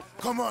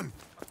 Come on.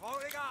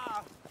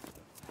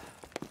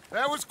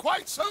 That was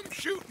quite some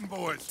shooting,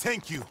 boys.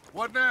 Thank you.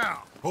 What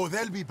now? Oh,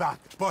 they'll be back.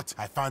 But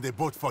I found a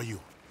boat for you.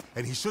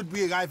 And he should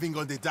be arriving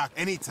on the dock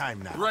any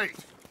time now. Great.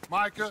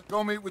 Micah,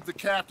 go meet with the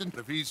captain.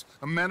 If he's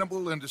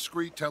amenable and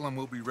discreet, tell him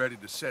we'll be ready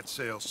to set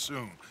sail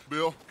soon.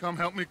 Bill, come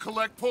help me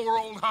collect poor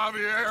old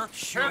Javier.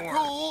 Sure.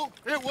 Hercule,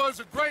 it was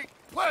a great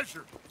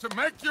pleasure to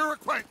make your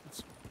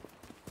acquaintance.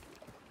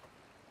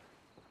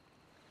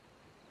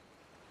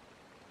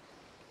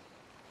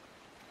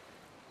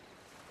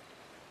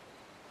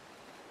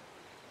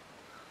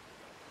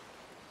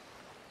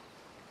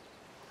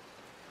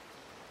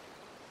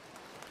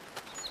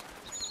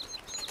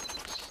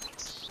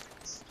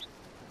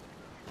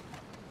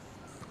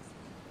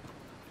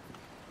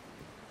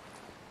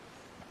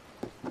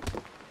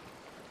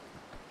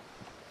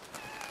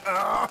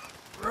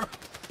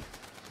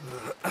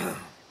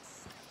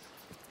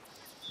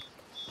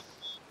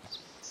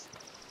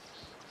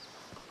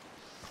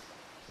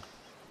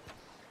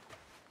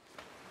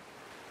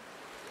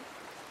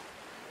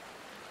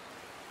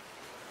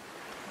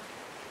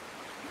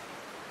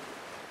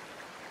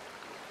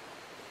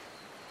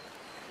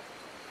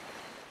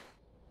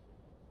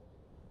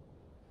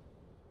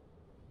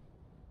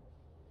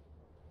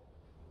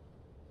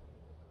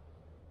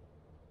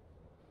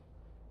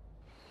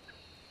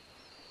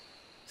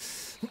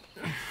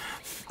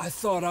 I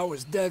thought I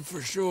was dead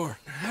for sure.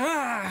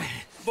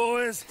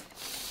 Boys,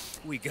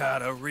 we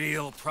got a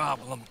real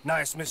problem.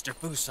 Nice Mr.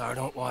 Fusar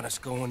don't want us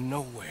going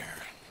nowhere.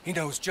 He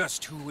knows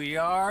just who we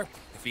are.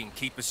 If he can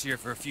keep us here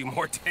for a few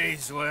more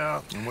days,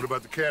 well... And what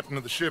about the captain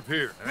of the ship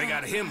here? They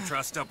got him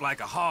trussed up like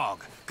a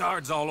hog.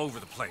 Guards all over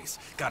the place.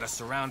 Got us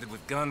surrounded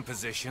with gun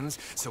positions,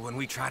 so when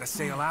we try to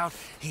sail out,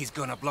 he's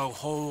gonna blow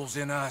holes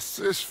in us.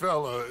 This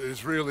fella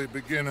is really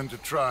beginning to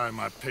try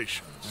my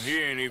patience. He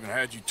ain't even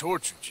had you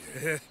tortured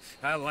yet.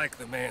 I like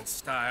the man's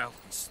style.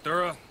 He's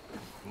thorough,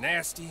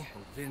 nasty,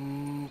 and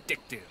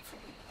vindictive.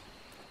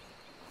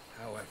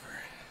 However,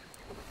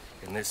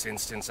 in this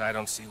instance, I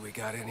don't see we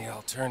got any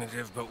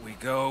alternative, but we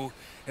go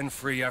and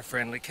free our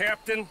friendly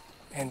captain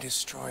and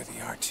destroy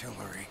the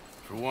artillery.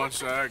 For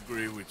once, I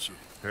agree with you.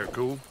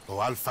 Hercule? Oh,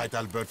 I'll fight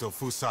Alberto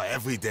Fusa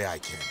every day I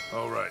can.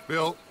 All right.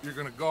 Bill, you're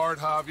gonna guard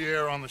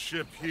Javier on the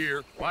ship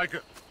here.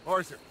 Micah,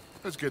 Arthur,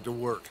 let's get to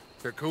work.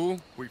 Hercule,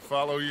 we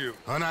follow you.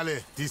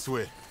 Anale, this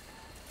way.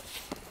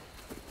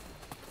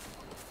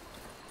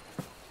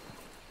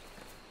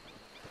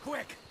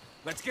 Quick!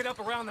 Let's get up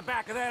around the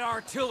back of that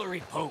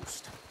artillery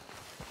post.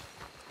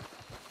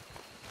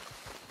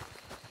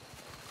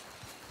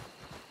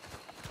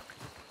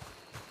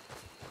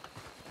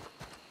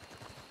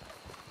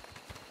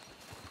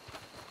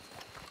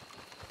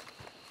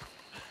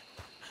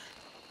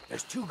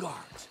 There's 2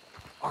 guards.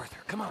 Arthur,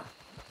 come on.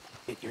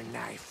 Get your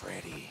knife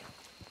ready.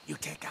 You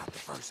take out the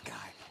first guy,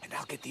 and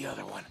I'll get the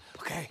other one,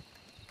 okay?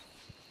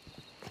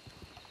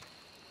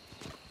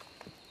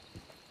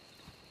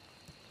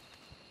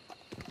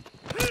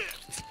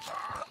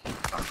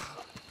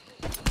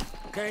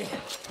 Okay,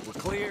 we're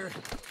clear.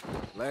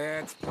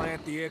 Let's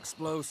plant the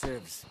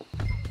explosives.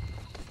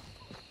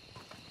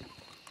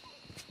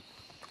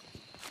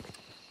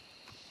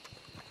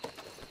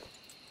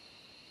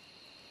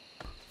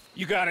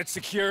 You got it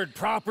secured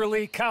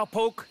properly,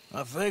 cowpoke?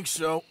 I think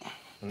so.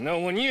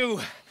 Knowing you,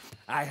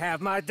 I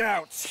have my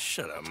doubts.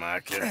 Shut up,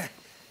 Micah.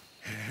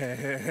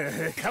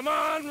 Come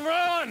on,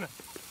 run!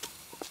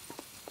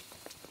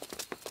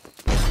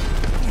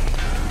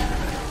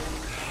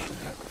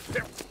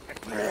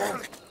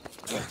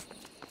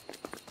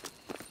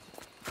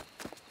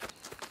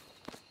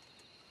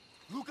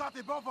 Look out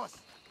above us!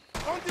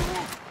 On the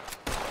roof!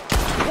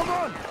 Come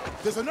on!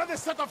 There's another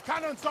set of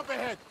cannons up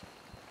ahead!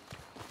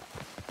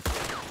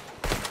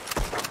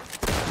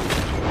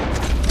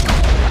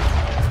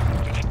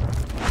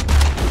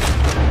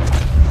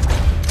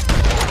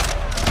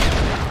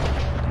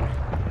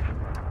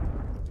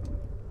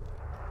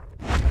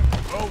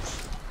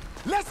 Close!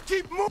 Let's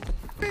keep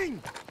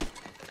moving!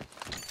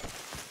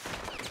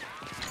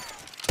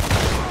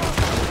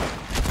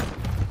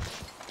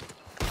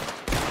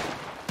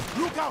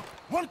 Look out!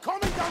 One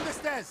coming down the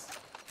stairs!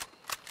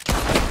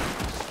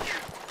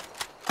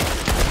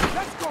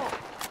 Let's go!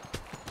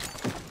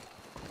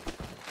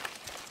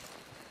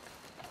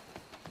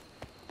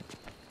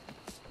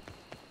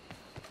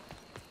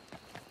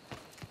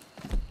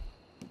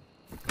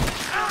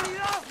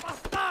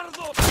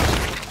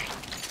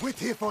 Wait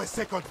here for a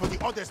second for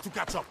the others to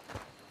catch up.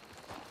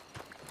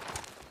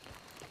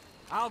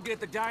 I'll get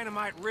the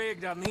dynamite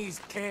rigged on these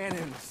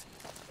cannons.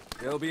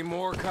 There'll be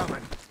more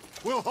coming.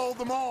 We'll hold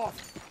them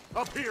off.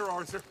 Up here,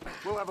 Arthur.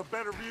 We'll have a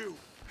better view.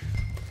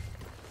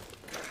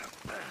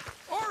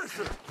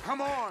 Arthur!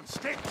 Come on,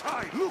 stick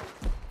tight. Look!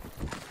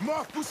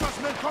 More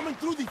Fusa's men coming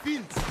through the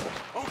fields.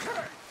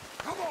 Okay,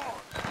 come on.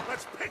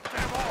 Let's pick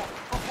them off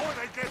before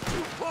they get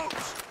too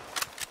close.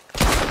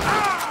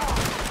 Ah!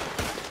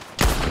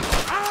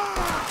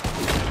 Ah!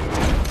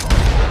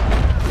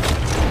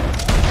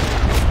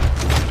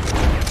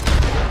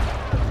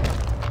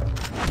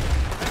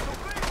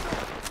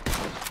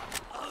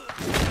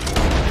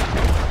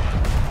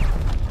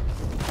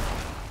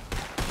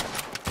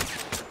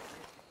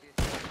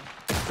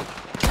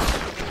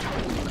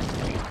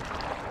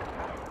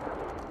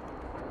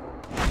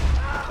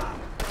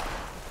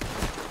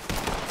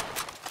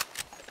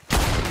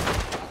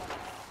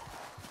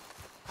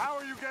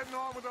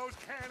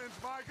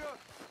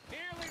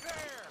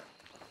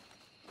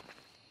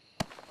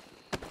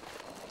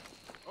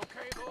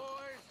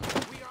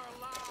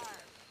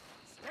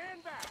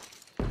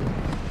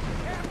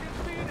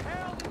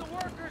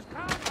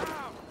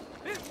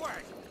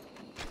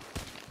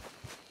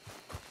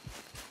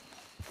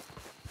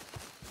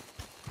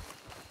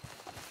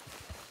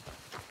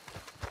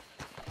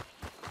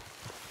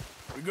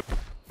 We go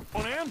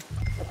on in?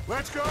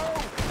 Let's go!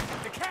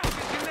 The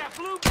captain's in that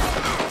blue boat!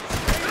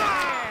 Straight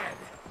ahead!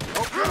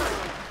 Okay,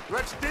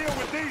 let's deal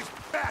with these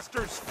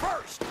bastards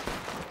first!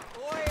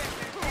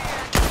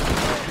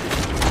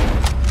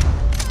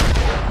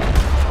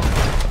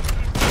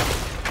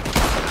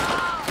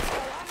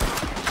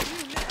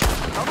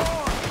 Come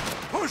on!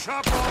 Push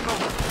up on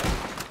them!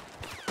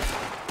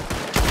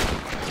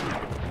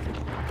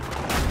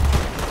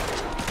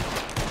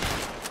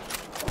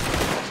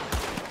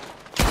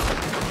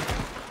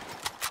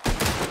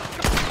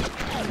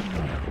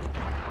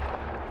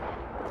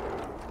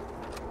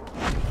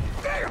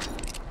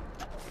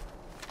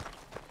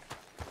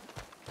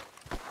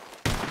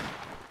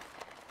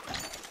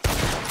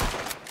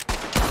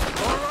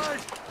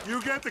 You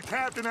get the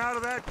captain out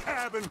of that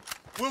cabin.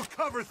 We'll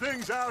cover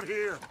things out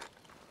here.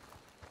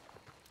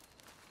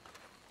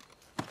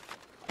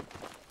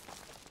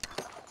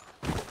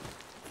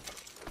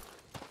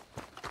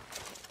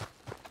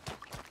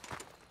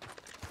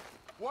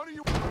 What are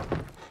you...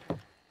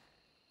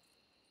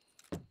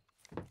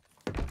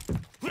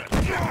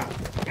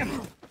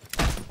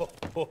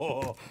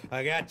 Oh,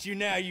 I got you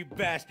now, you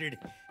bastard.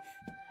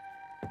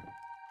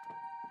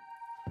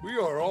 We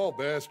are all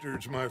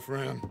bastards, my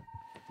friend.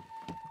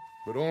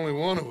 But only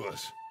one of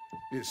us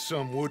is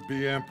some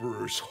would-be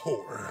emperor's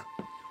whore.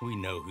 We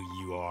know who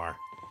you are.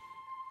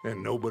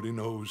 And nobody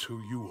knows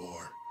who you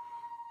are.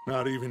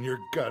 Not even your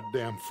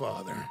goddamn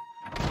father.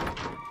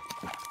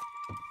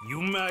 You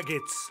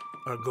maggots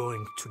are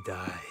going to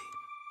die.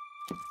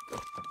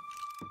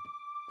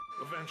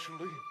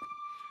 Eventually,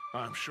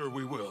 I'm sure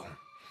we will.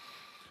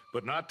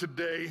 But not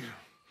today,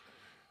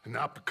 and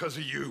not because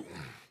of you.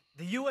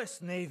 The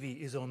U.S. Navy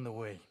is on the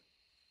way.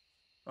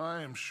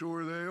 I am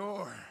sure they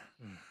are.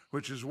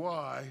 Which is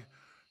why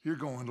you're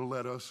going to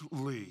let us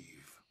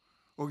leave.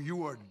 Or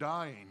you are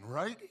dying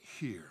right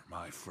here,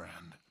 my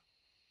friend.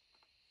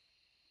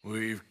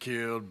 We've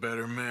killed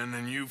better men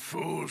than you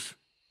fools.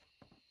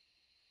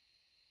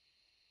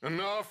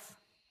 Enough?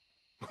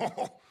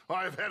 Oh,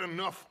 I've had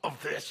enough of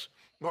this.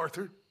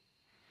 Arthur?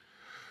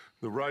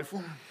 The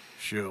rifle?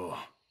 Sure.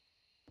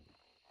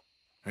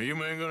 Are you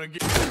men gonna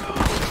get...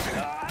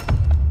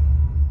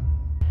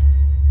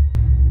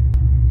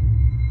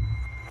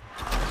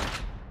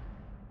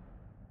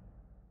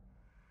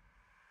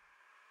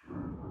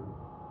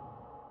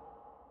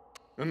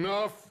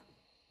 Enough?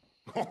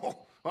 Oh,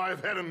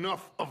 I've had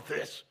enough of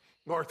this.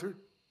 Arthur?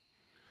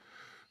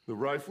 The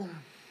rifle?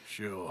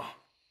 Sure.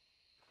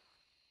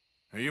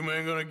 Are you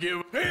men gonna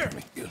give... Here!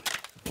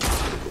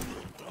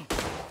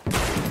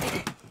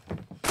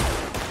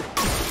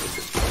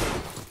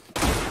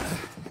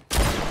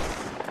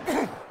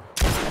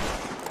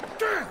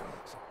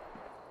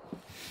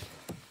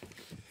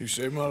 You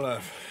saved my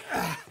life.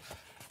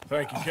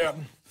 Thank you,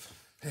 Captain.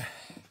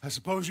 I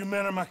suppose you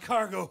men are my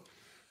cargo.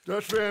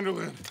 Dutch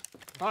Vanderlyn,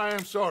 I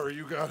am sorry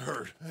you got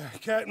hurt.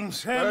 Captain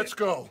Sam... Let's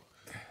go.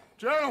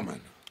 Gentlemen.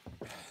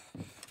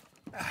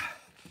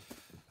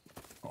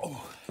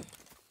 Oh.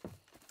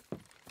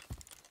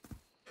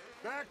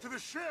 Back to the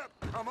ship.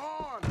 Come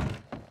on.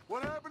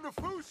 What happened to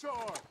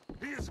Fusar?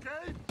 He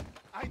escaped?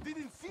 I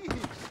didn't see him.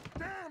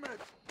 Damn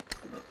it.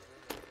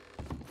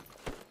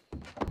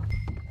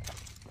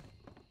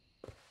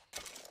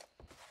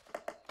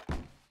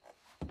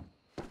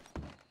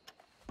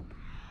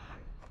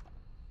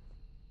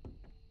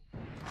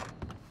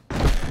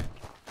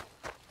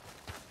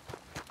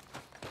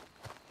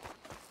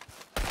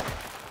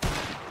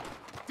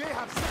 They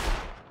have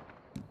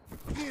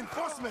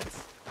reinforcements.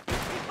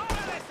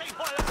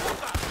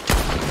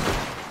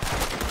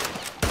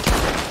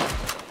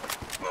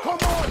 Come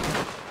on!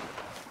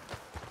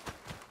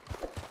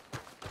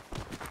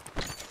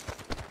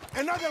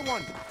 Another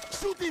one!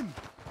 Shoot him!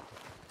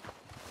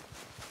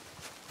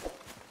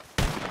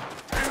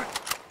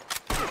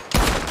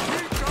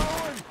 Keep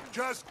going!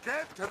 Just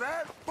get to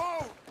that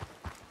boat!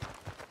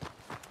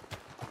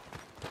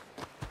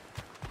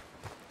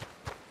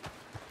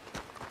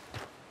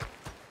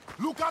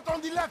 Look out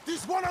on the left!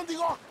 There's one on the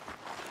rock!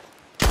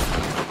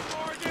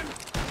 Morgan!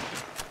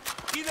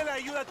 Pídele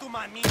ayuda a tu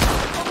manito.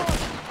 Come on!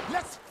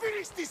 Let's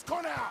finish this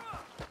corner!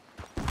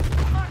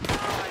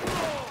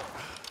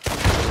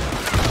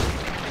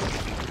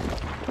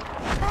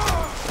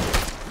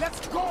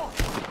 Let's go!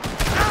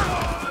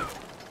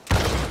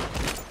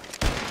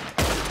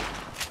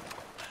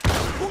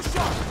 Push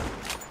up!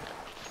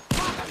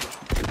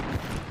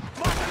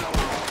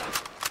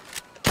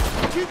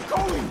 Keep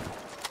going!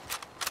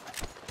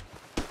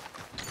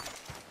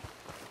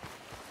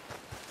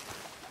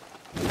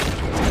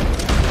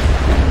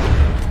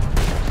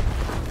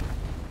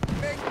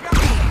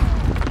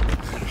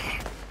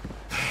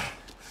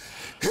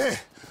 Hey,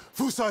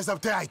 Fusar is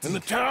up there, I think. In the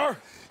tower?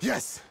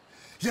 Yes.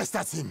 Yes,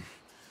 that's him.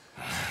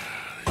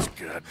 This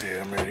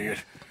goddamn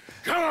idiot.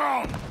 Come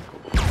on!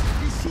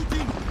 He's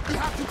shooting! We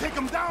have to take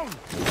him down!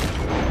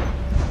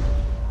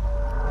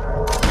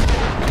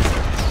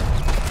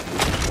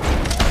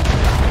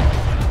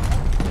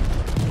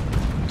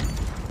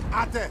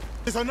 Ate,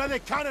 there's another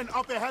cannon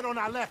up ahead on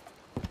our left.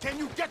 Can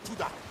you get to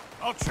that?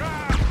 I'll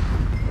try!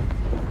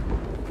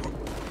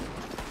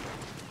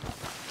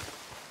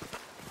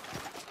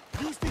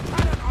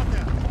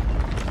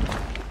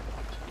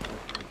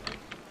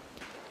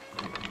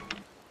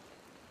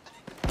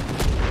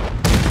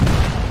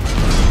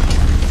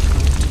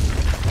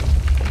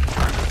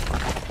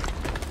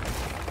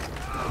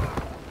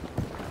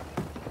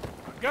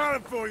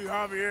 good for you,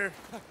 Javier.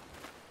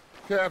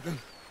 Captain,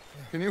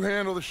 can you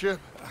handle the ship?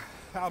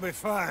 I'll be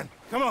fine.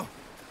 Come on.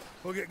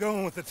 We'll get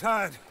going with the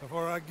tide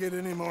before I get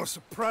any more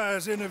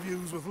surprise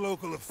interviews with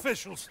local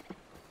officials.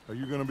 Are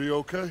you gonna be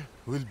okay?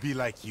 We'll be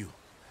like you.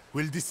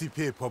 We'll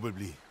disappear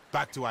probably.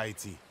 Back to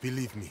Haiti.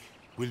 Believe me,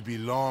 we'll be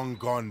long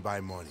gone by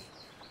morning.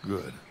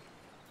 Good.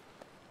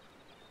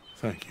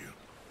 Thank you.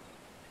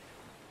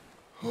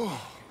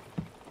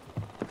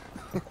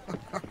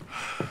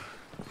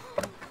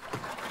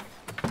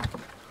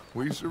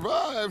 We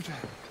survived.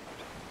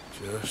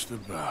 Just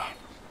about.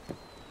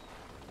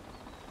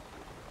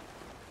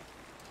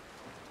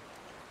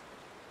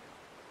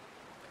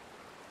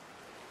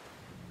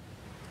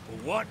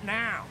 What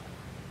now?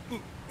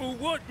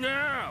 What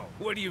now?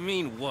 What do you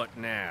mean, what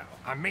now?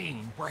 I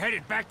mean, we're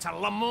headed back to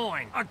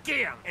Lemoyne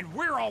again, and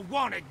we're all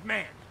wanted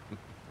men.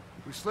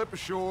 We slip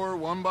ashore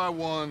one by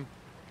one,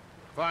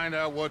 find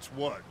out what's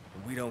what.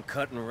 We don't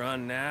cut and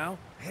run now?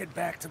 Head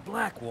back to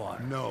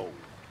Blackwater. No.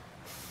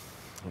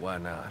 Why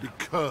not?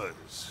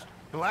 Because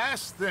the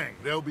last thing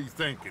they'll be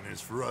thinking is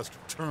for us to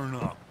turn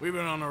up. We've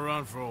been on the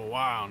run for a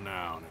while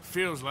now, and it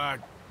feels like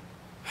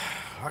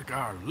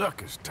our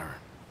luck has turned.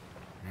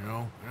 You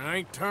know, and it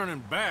ain't turning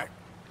back.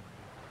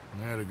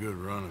 We had a good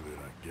run of it,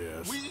 I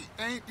guess. We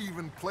ain't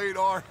even played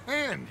our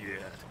hand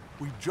yet.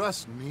 We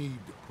just need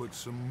to put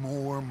some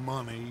more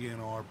money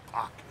in our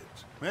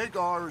pockets. Make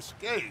our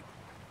escape.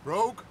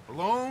 Broke,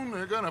 alone,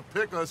 they're gonna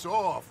pick us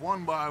off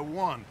one by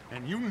one,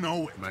 and you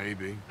know it.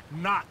 Maybe.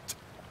 Not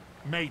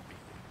maybe.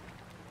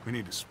 We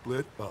need to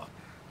split up.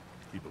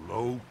 Keep a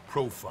low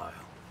profile.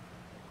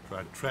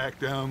 Try to track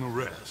down the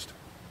rest.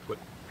 But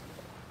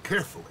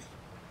carefully.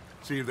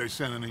 See if they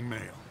send any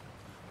mail.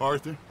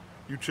 Arthur,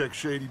 you check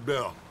Shady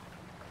Bell.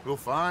 We'll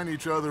find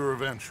each other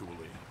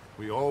eventually.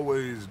 We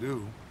always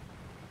do.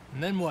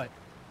 And then what?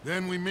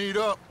 Then we meet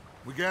up.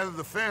 We gather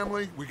the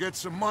family, we get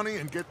some money,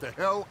 and get the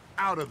hell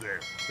out of there.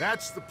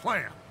 That's the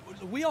plan.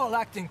 We all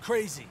acting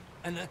crazy.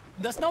 And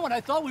that's not what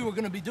I thought we were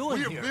gonna be doing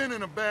We here. have been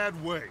in a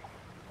bad way.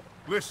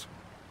 Listen.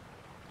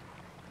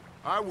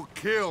 I will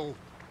kill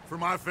for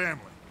my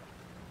family.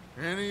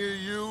 Any of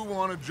you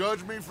want to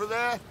judge me for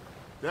that?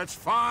 That's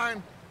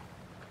fine.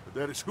 But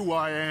that is who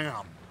I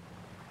am.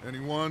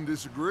 Anyone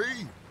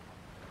disagree?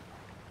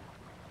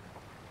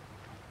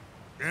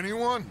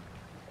 Anyone?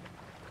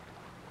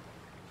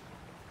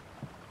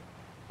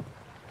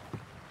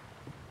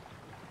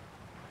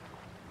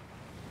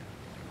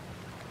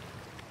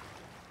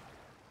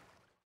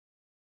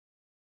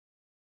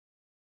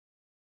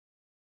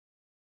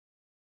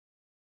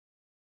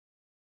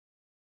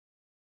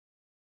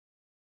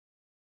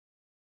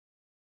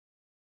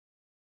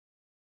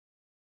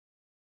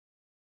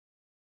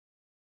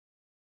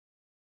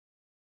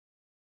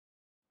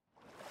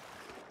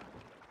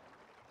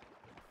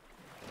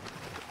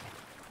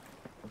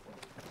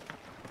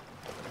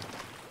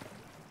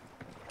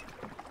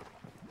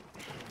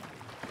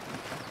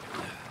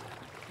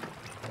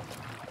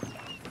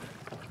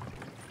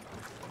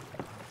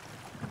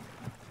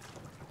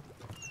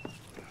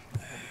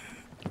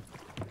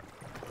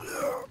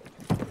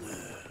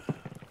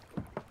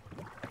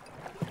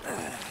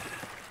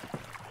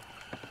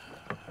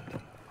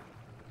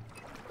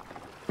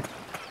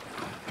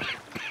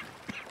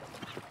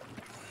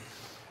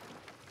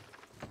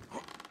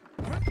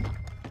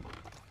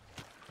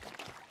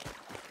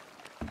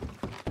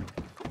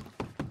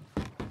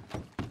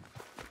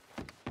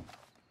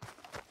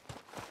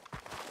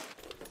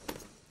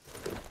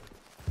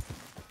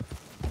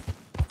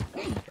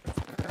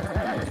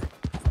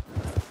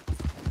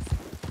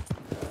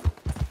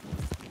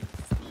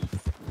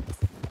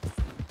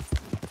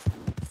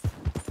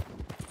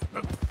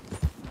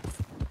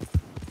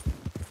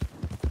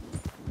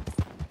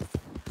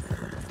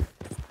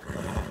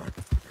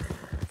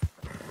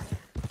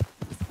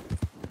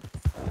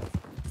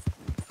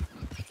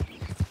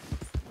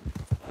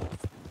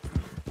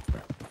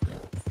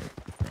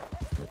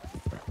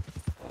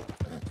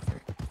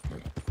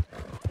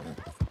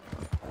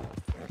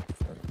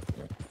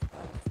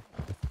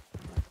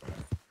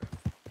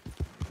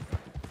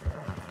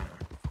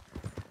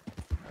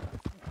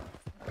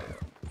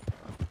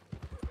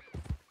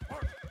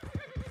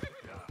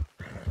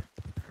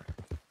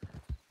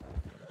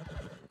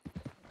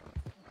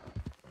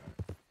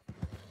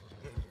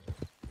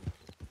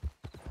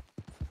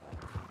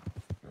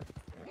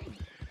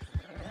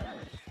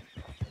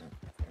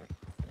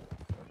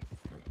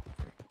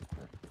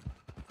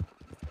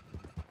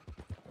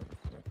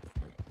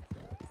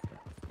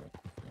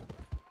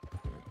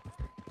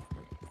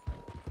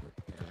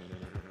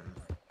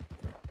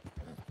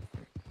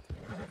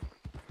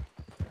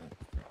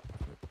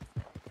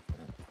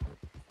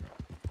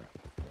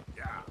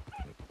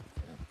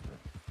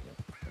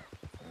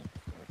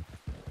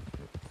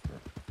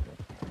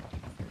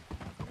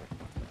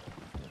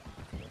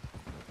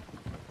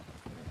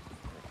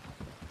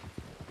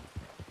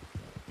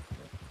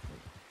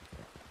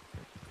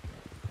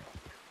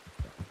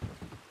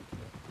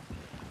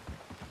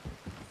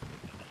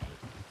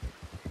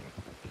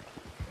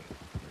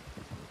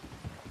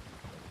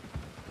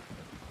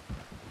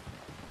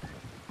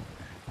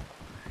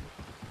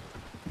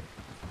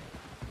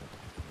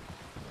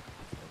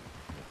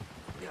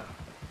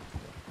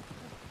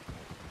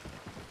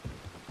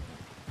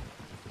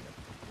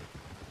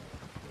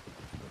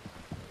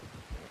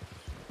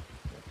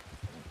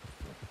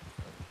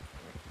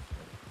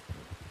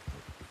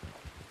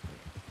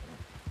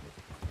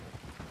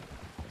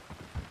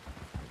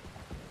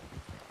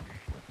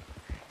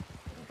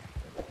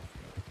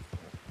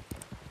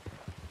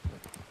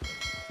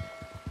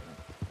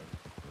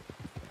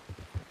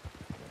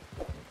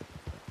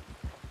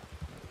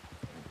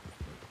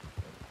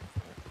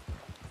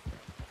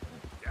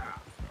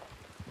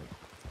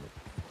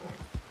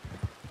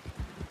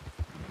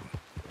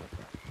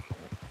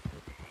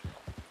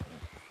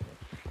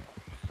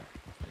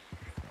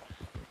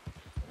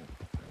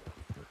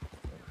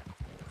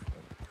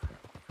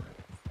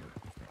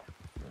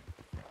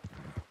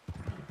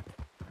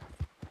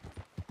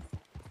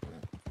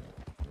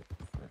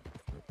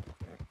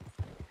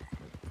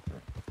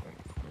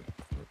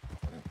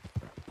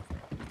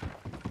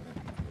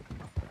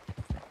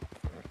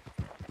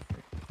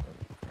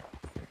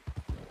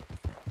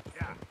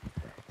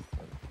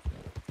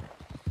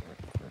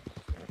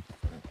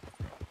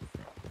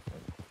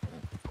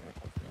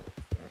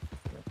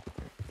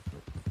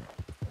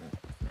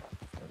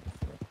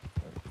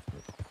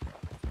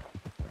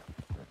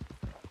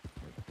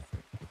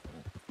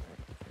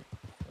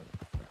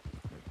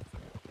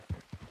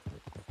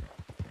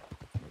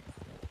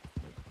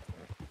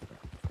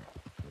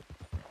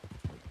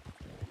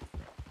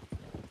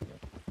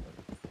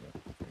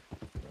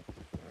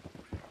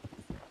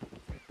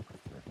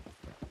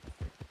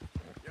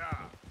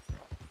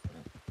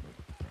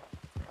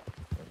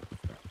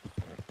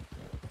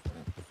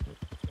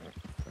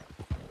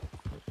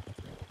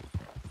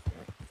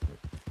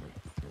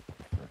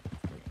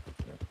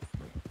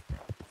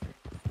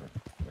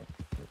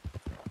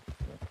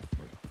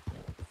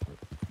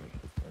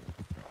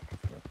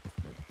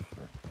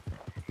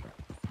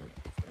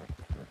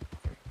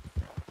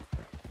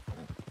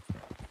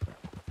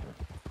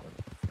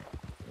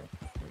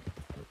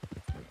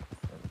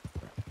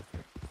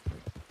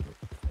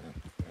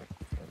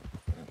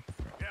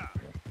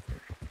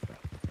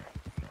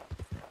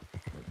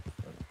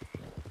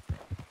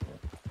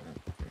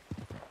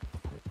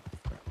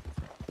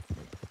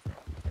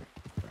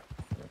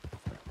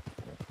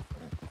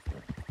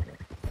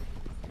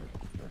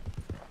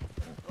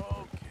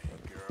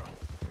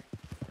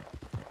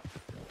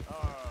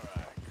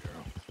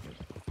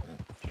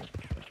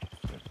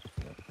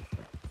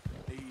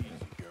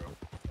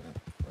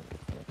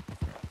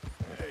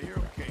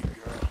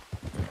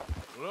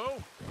 Hello?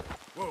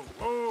 Whoa,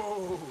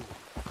 whoa!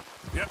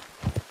 Yep.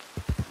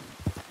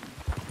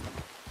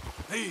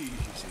 Easy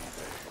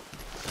there.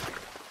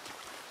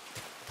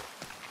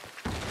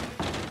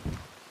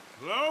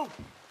 Hello?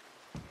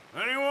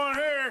 Anyone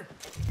here?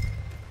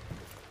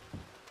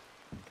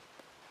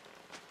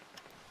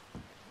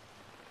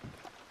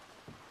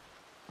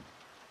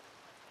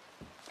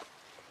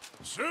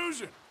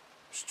 Susan!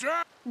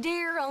 Strap!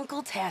 Dear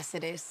Uncle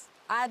Tacitus,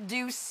 I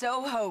do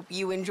so hope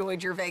you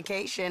enjoyed your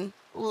vacation.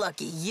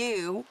 Lucky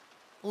you,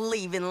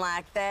 leaving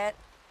like that.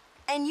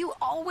 And you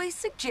always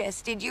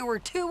suggested you were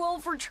too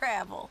old for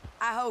travel.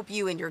 I hope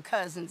you and your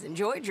cousins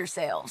enjoyed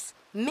yourselves.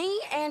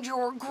 Me and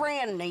your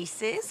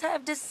grandnieces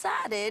have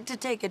decided to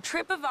take a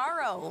trip of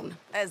our own,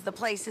 as the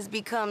place has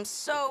become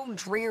so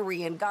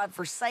dreary and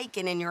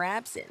godforsaken in your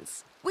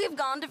absence. We've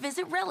gone to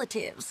visit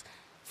relatives.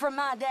 From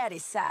my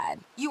daddy's side,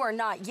 you are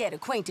not yet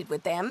acquainted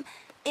with them,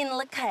 in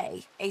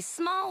Lacaille, a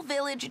small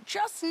village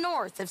just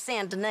north of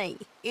Saint Denis.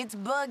 It's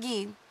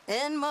buggy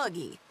and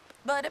muggy,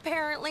 but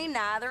apparently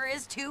neither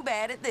is too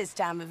bad at this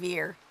time of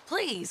year.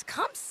 Please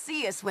come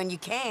see us when you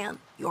can.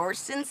 Yours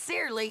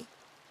sincerely,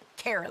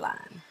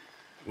 Caroline.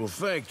 Well,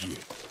 thank you,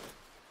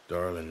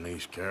 darling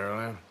niece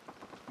Caroline.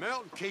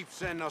 Milton keeps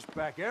sending us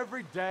back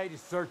every day to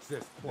search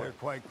this place. There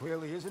quite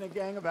clearly isn't a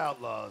gang of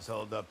outlaws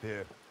holed up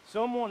here.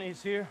 Someone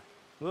is here.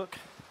 Look,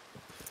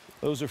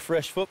 those are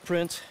fresh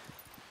footprints.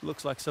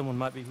 Looks like someone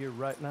might be here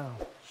right now.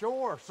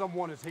 Sure,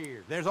 someone is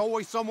here. There's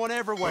always someone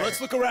everywhere. Well,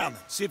 let's look around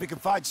then. See if we can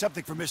find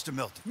something for Mr.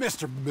 Milton.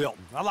 Mr.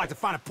 Milton. I'd like to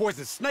find a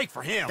poisonous snake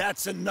for him.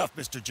 That's enough,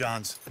 Mr.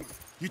 Johns.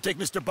 You take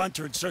Mr.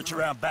 Bunter and search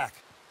around back.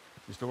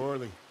 Mr.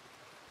 Worley,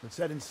 let's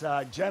head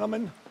inside.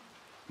 Gentlemen,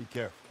 be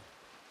careful.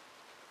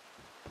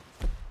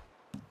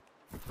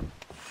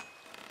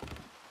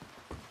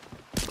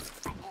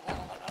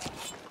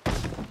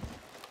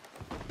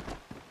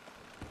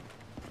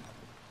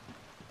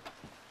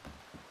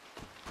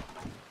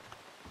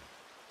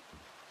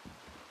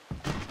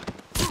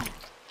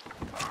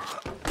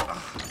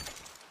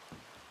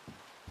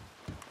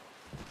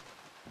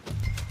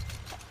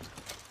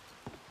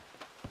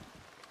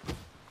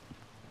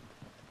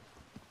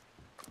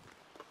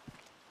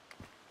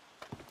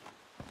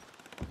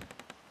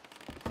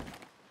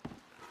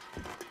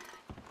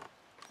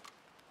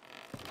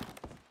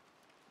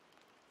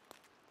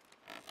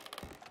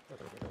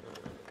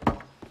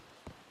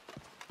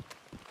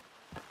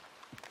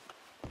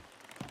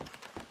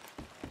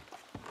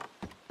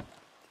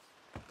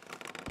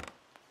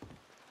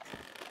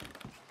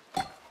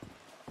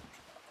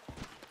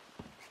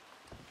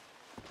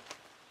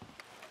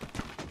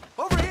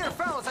 Over here,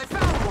 fellas, I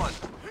found one!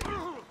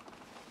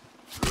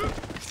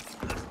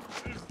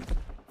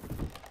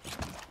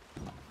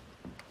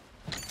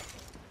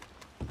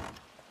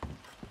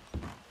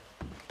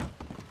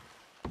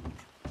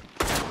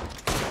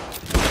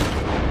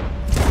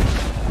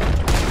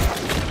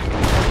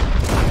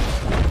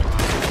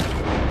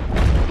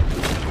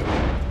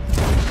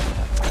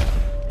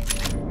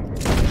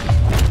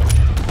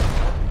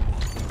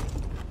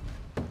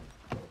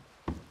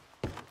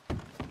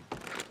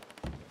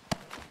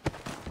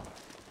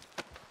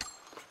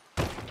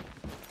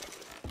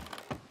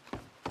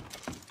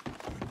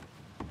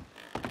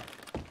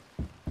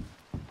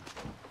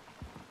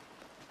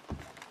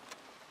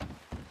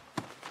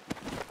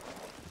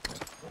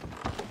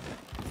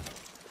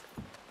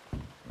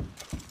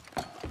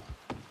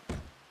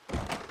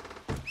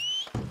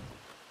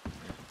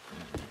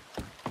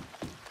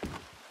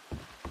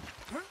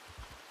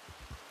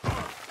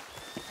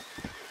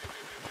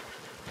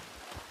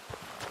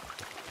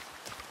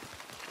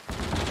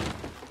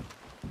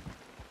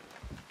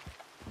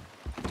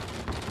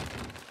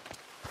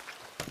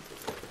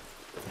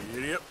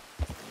 Idiot.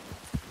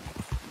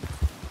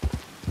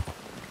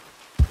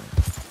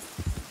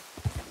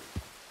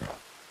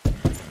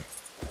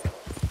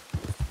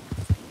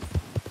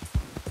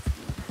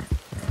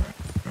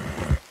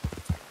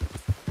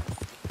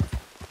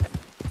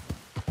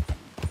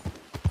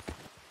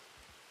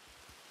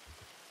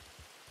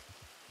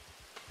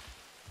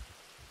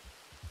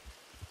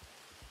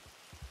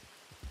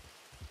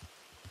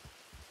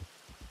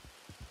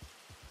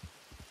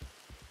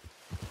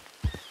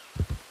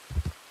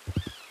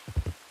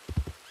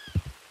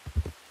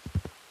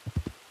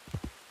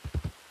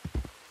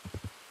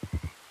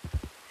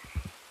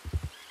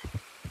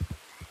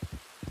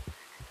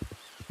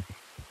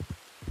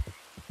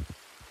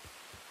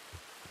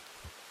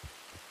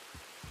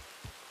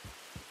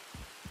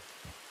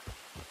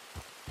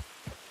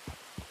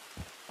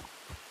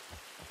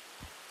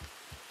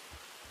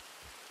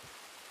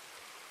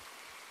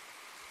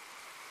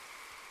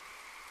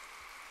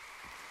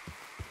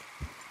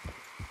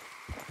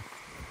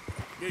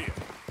 Yeah.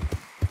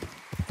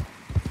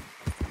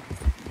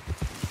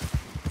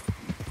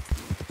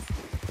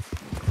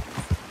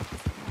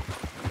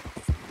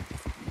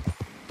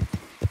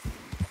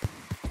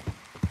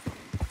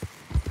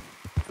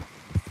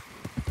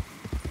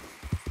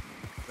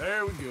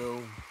 There we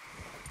go.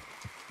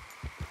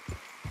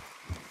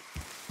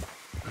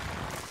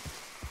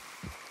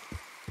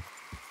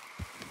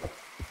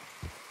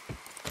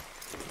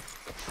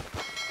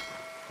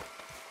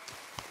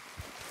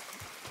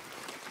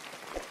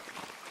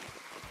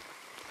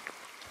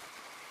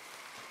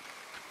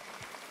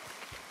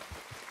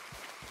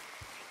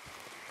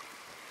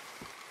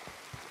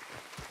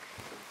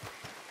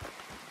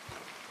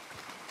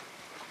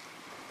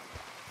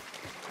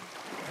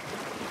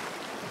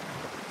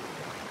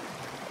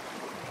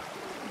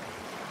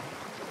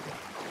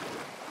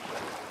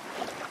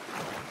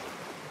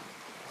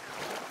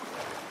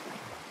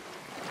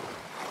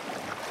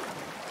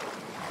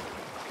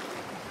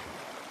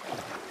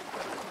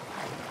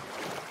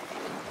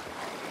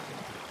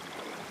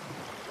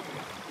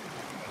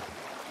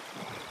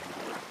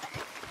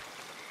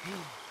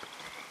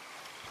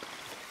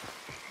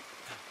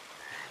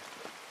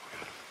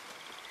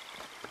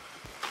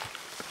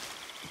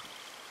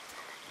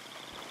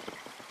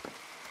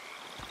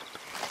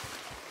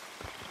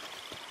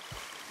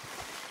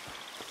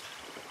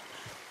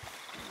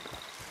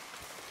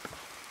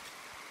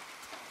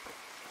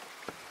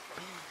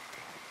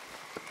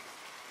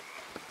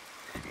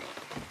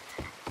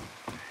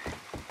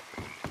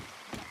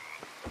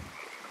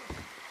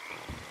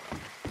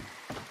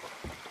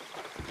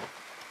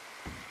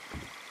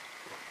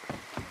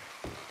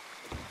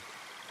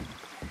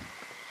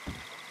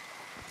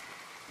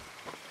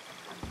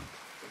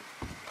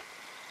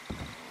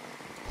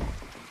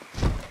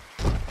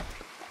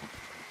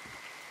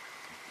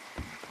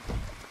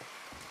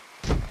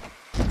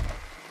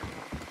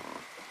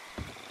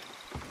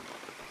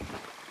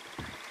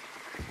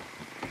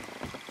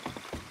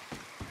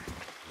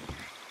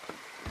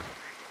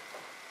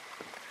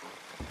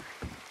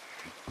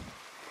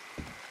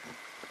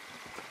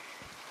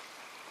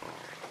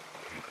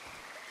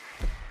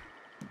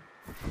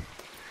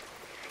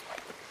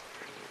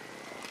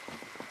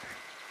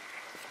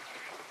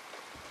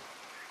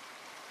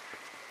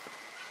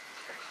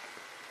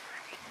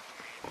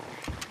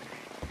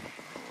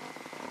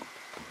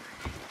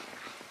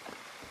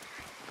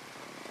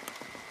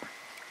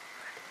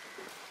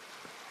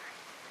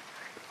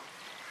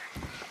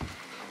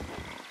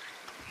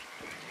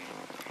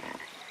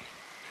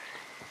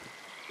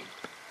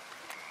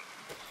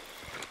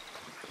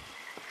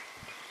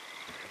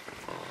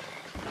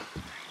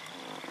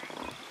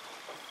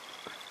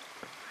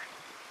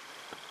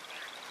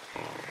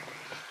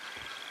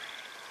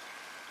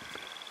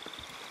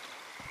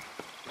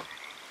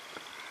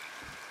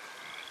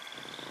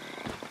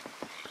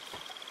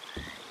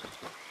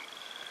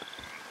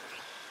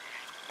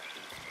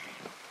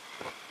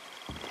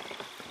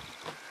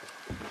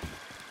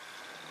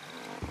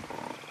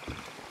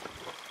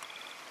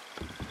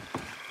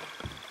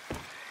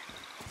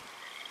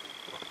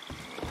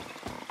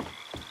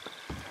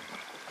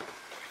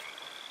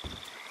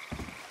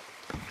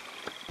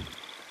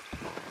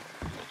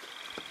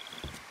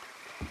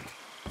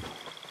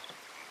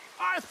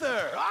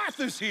 Arthur!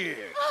 Arthur's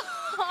here!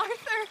 Oh,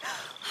 Arthur!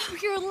 Oh,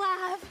 you're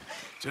alive.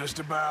 Just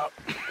about.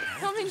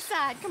 Come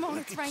inside. Come on,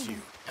 it's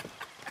raining.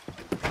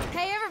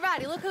 Hey,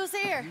 everybody, look who's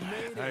here.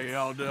 How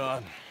y'all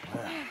doing?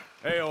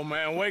 Hey, old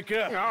man, wake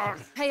up.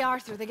 Hey,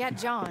 Arthur, they got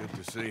John.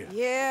 Good to see you.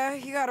 Yeah,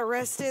 he got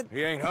arrested.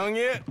 He ain't hung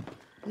yet?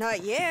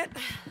 Not yet.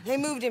 They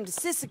moved him to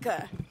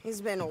Sisika.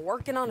 He's been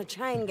working on a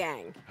chain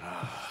gang.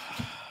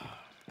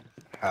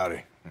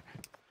 Howdy.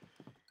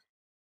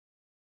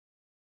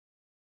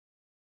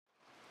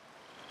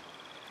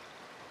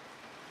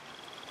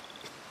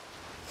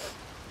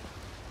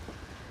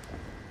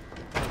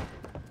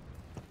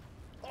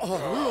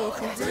 Oh,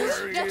 look.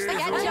 They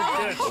got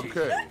John.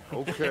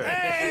 Okay.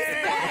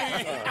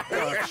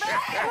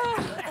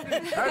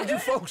 How did you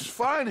folks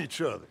find each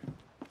other?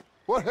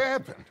 What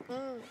happened?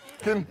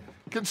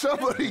 Can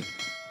somebody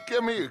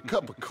get me a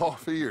cup of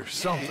coffee or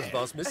something? It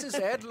was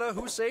Mrs. Adler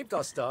who saved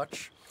us,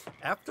 Dutch.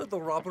 After the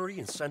robbery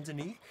in Saint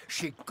Denis,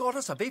 she got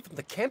us away from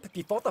the camp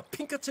before the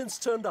Pinkertons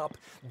turned up.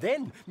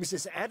 Then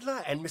Mrs.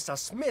 Adler and Mr.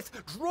 Smith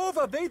drove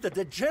away the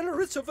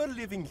degenerates who were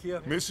living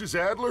here. Mrs.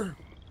 Adler,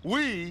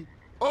 we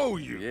owe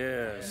you.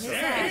 Yes.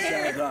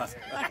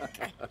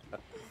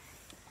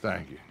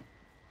 Thank you.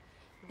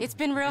 It's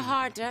been real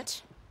hard,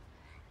 Dutch.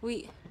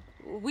 We've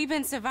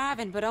been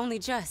surviving, but only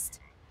just.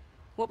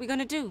 What we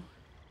gonna do?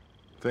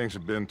 Things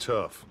have been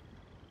tough.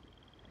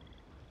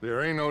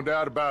 There ain't no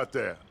doubt about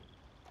that.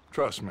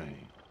 Trust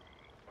me.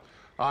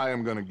 I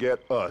am gonna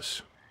get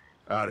us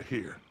out of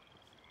here.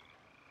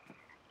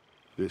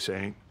 This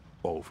ain't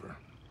over.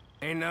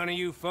 Ain't none of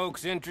you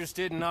folks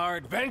interested in our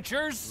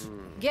adventures?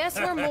 Guess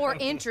we're more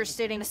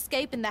interested in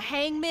escaping the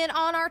hangmen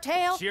on our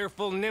tail.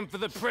 Cheerful nymph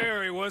of the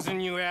prairie, wasn't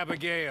you,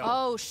 Abigail?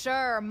 Oh,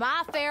 sure.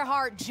 My fair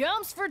heart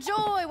jumps for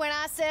joy when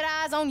I set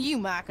eyes on you,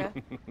 Micah.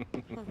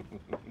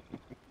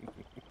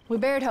 We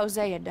buried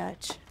Hosea,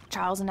 Dutch.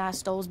 Charles and I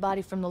stole his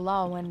body from the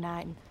law one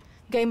night and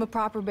gave him a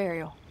proper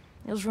burial.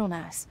 It was real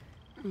nice.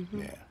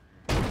 Yeah.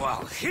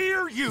 Well,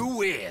 here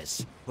you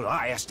is. Well,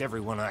 I asked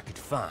everyone I could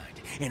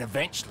find, and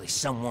eventually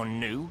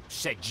someone new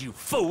said you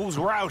fools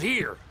were out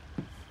here.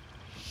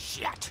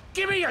 Shit.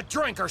 Give me a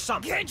drink or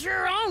something. Get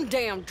your own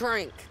damn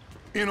drink.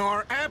 In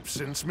our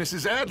absence,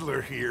 Mrs.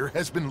 Adler here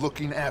has been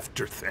looking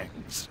after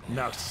things.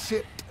 Now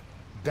sit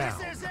down.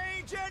 This is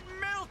Agent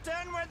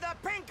Milton with the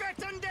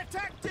Pinkerton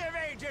Detective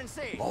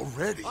Agency.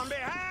 Already? On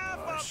behalf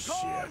of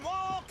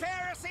Cornwall,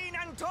 Kerosene,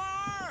 and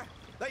Tar,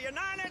 the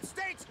United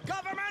States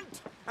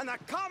government, and the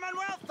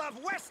Commonwealth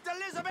of West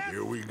Elizabeth.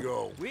 Here we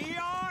go. We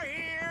are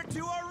here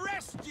to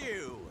arrest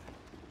you.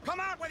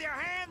 Come out with your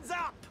hands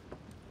up.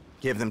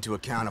 Give them to a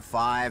count of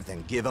 5,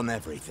 then give them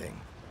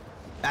everything.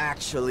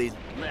 Actually...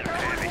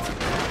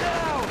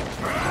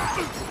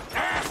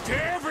 Asked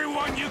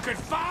everyone you could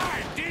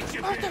find, did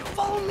you, Arthur,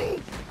 follow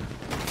me.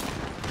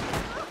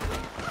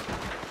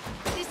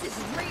 This is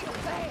real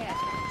bad.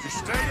 Just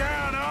stay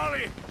down,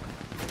 Ollie.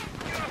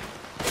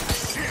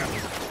 Shit.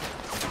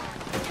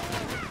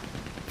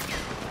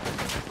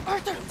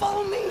 Arthur,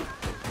 follow me.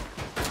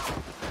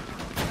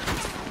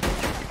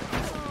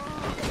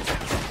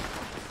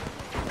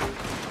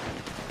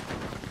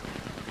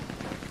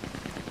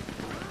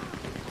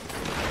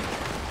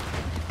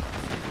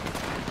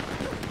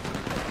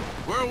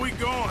 Where are we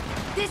going?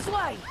 This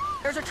way.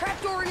 There's a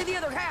trapdoor into the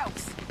other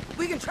house.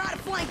 We can try to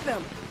flank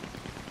them.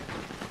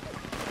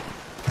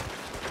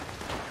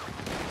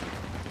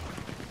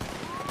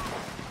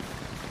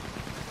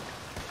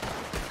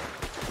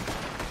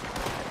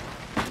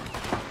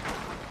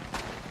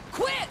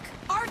 Quick!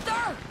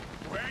 Arthur!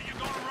 Where are you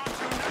gonna run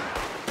to now?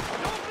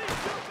 Don't be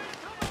stupid!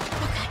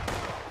 Come on! Okay,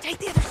 take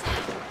the other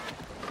side.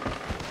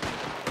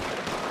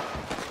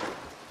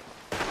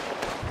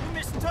 You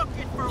mistook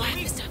it for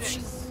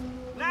weakness.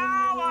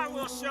 Now I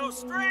will show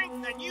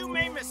strength, and you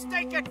may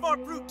mistake it for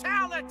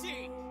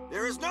brutality.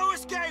 There is no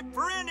escape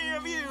for any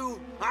of you.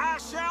 I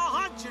shall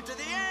hunt you to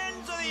the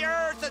ends of the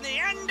earth and the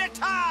end of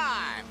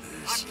time.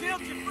 I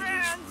killed your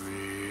friends.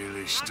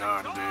 Really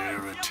starting to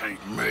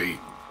irritate me.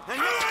 And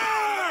you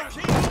will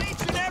kill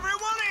each and every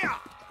one of you.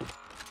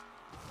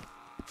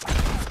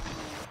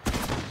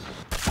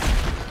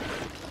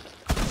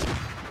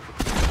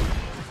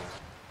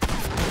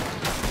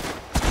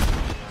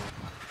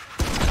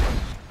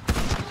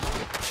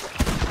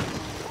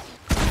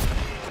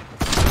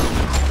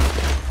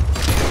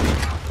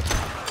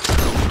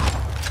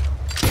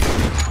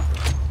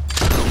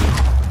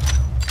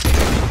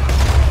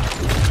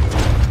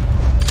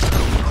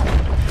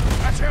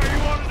 That's how you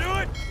want to do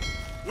it?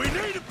 We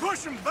need to push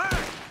them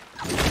back.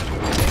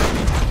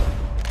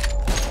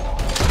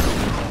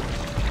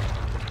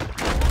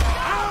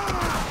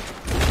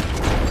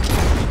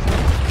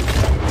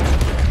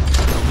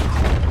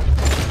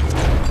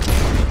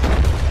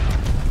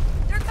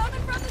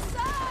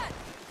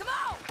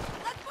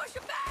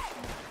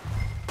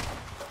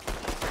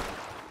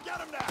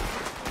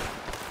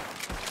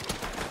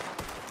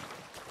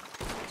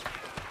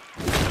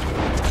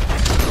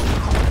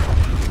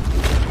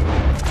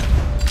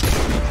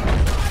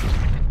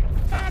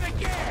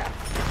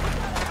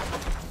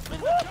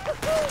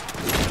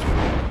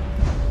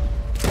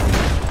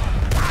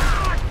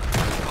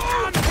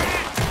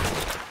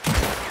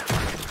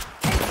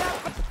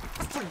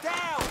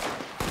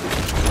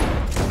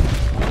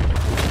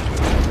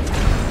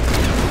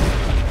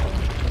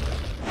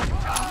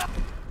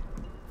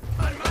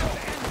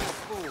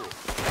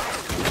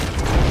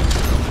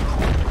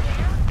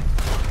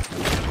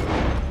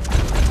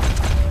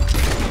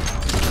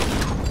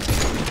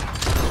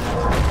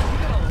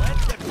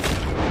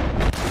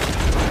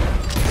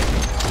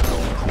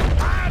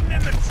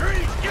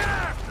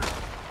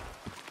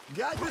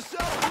 Got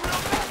yourself a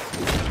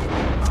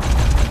real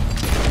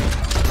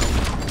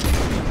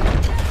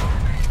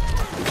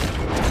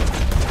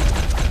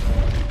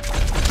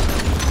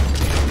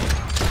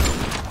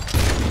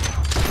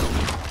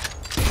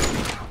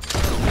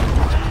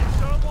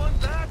Someone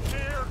back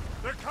here!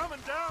 They're coming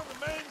down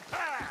the main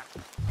path!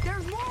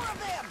 There's more of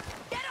them!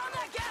 Get on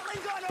that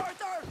Gatling gun,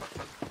 Arthur!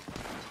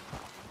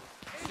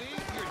 See,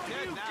 you're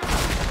dead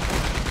now.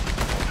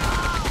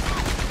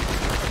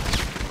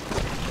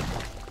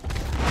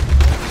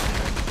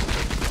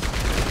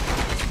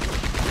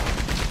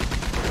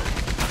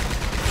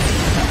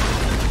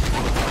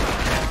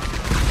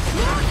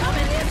 More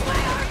coming this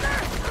way, Arthur!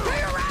 To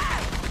your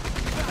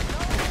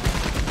right!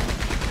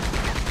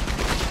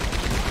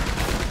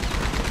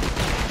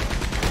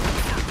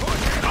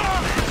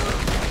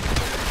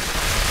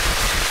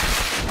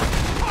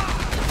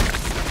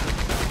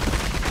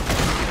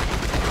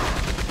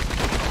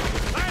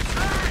 That's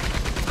right!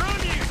 Run,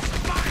 you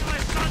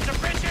spineless sons of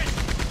bitches!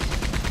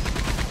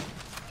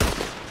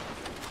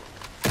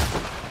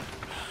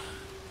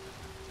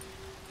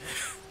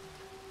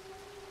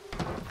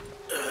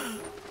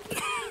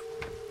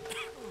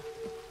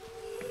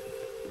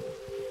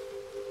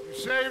 You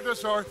saved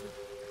us, Arthur.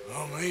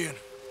 Oh, me and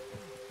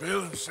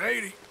Bill and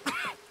Sadie.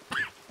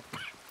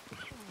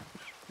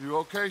 You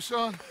okay,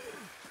 son?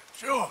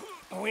 Sure.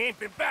 We ain't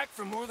been back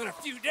for more than a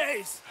few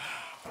days.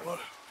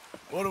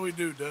 What do we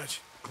do,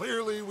 Dutch?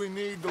 Clearly, we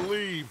need to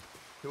leave.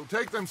 It'll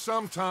take them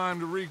some time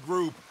to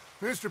regroup.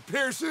 Mr.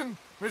 Pearson,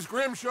 Miss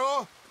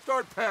Grimshaw,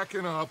 start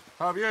packing up.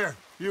 Javier,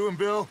 you and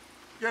Bill,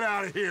 get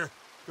out of here.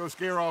 Go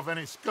scare off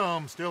any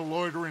scum still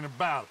loitering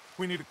about.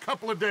 We need a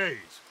couple of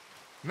days.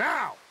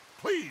 Now,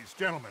 please,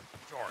 gentlemen.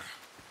 Sorry.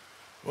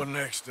 What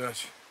next,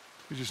 Dutch?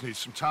 We just need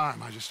some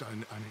time. I need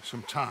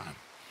some time.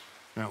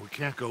 Now, we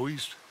can't go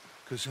east,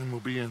 because then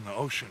we'll be in the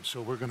ocean,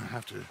 so we're gonna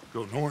have to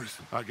go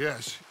north, I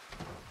guess.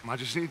 I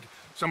just need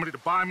somebody to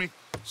buy me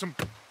some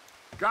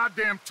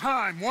goddamn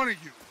time, one of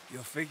you.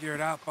 You'll figure it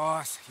out,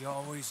 boss. You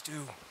always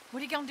do. What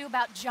are you gonna do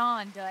about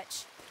John,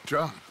 Dutch?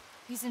 John,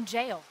 He's in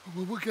jail.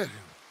 we'll get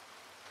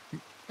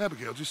him.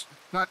 Abigail, just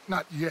not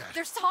yet.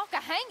 There's talk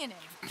of hanging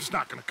him. It's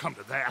not gonna come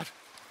to that.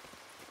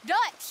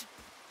 Dutch!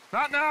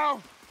 Not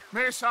now,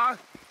 Miss I.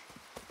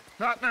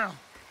 Not now.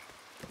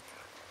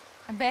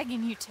 I'm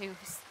begging you to.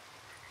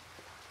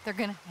 They're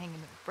gonna hang him.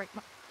 It'll break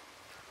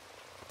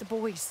the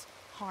boy's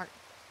heart.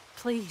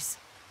 Please,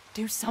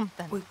 do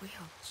something. We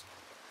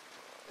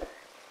will.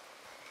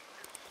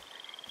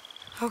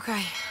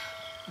 Okay.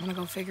 I'm gonna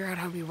go figure out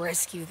how we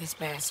rescue this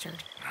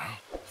bastard. Now?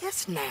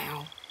 Yes,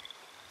 now.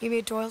 Give me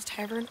at Doyle's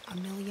Tavern, a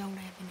Million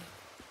Avenue.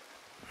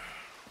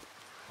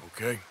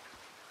 Okay.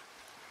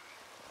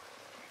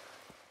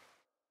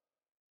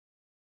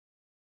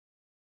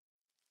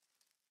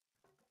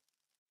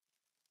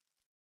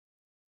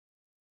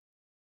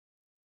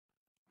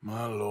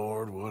 My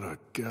lord, what a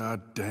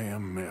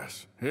goddamn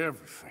mess.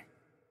 Everything.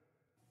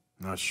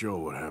 Not sure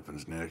what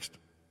happens next.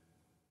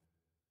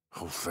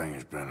 Whole thing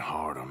has been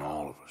hard on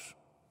all of us.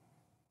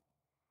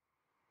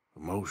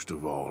 But most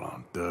of all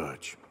on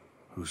Dutch,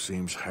 who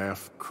seems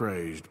half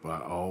crazed by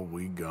all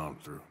we gone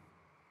through.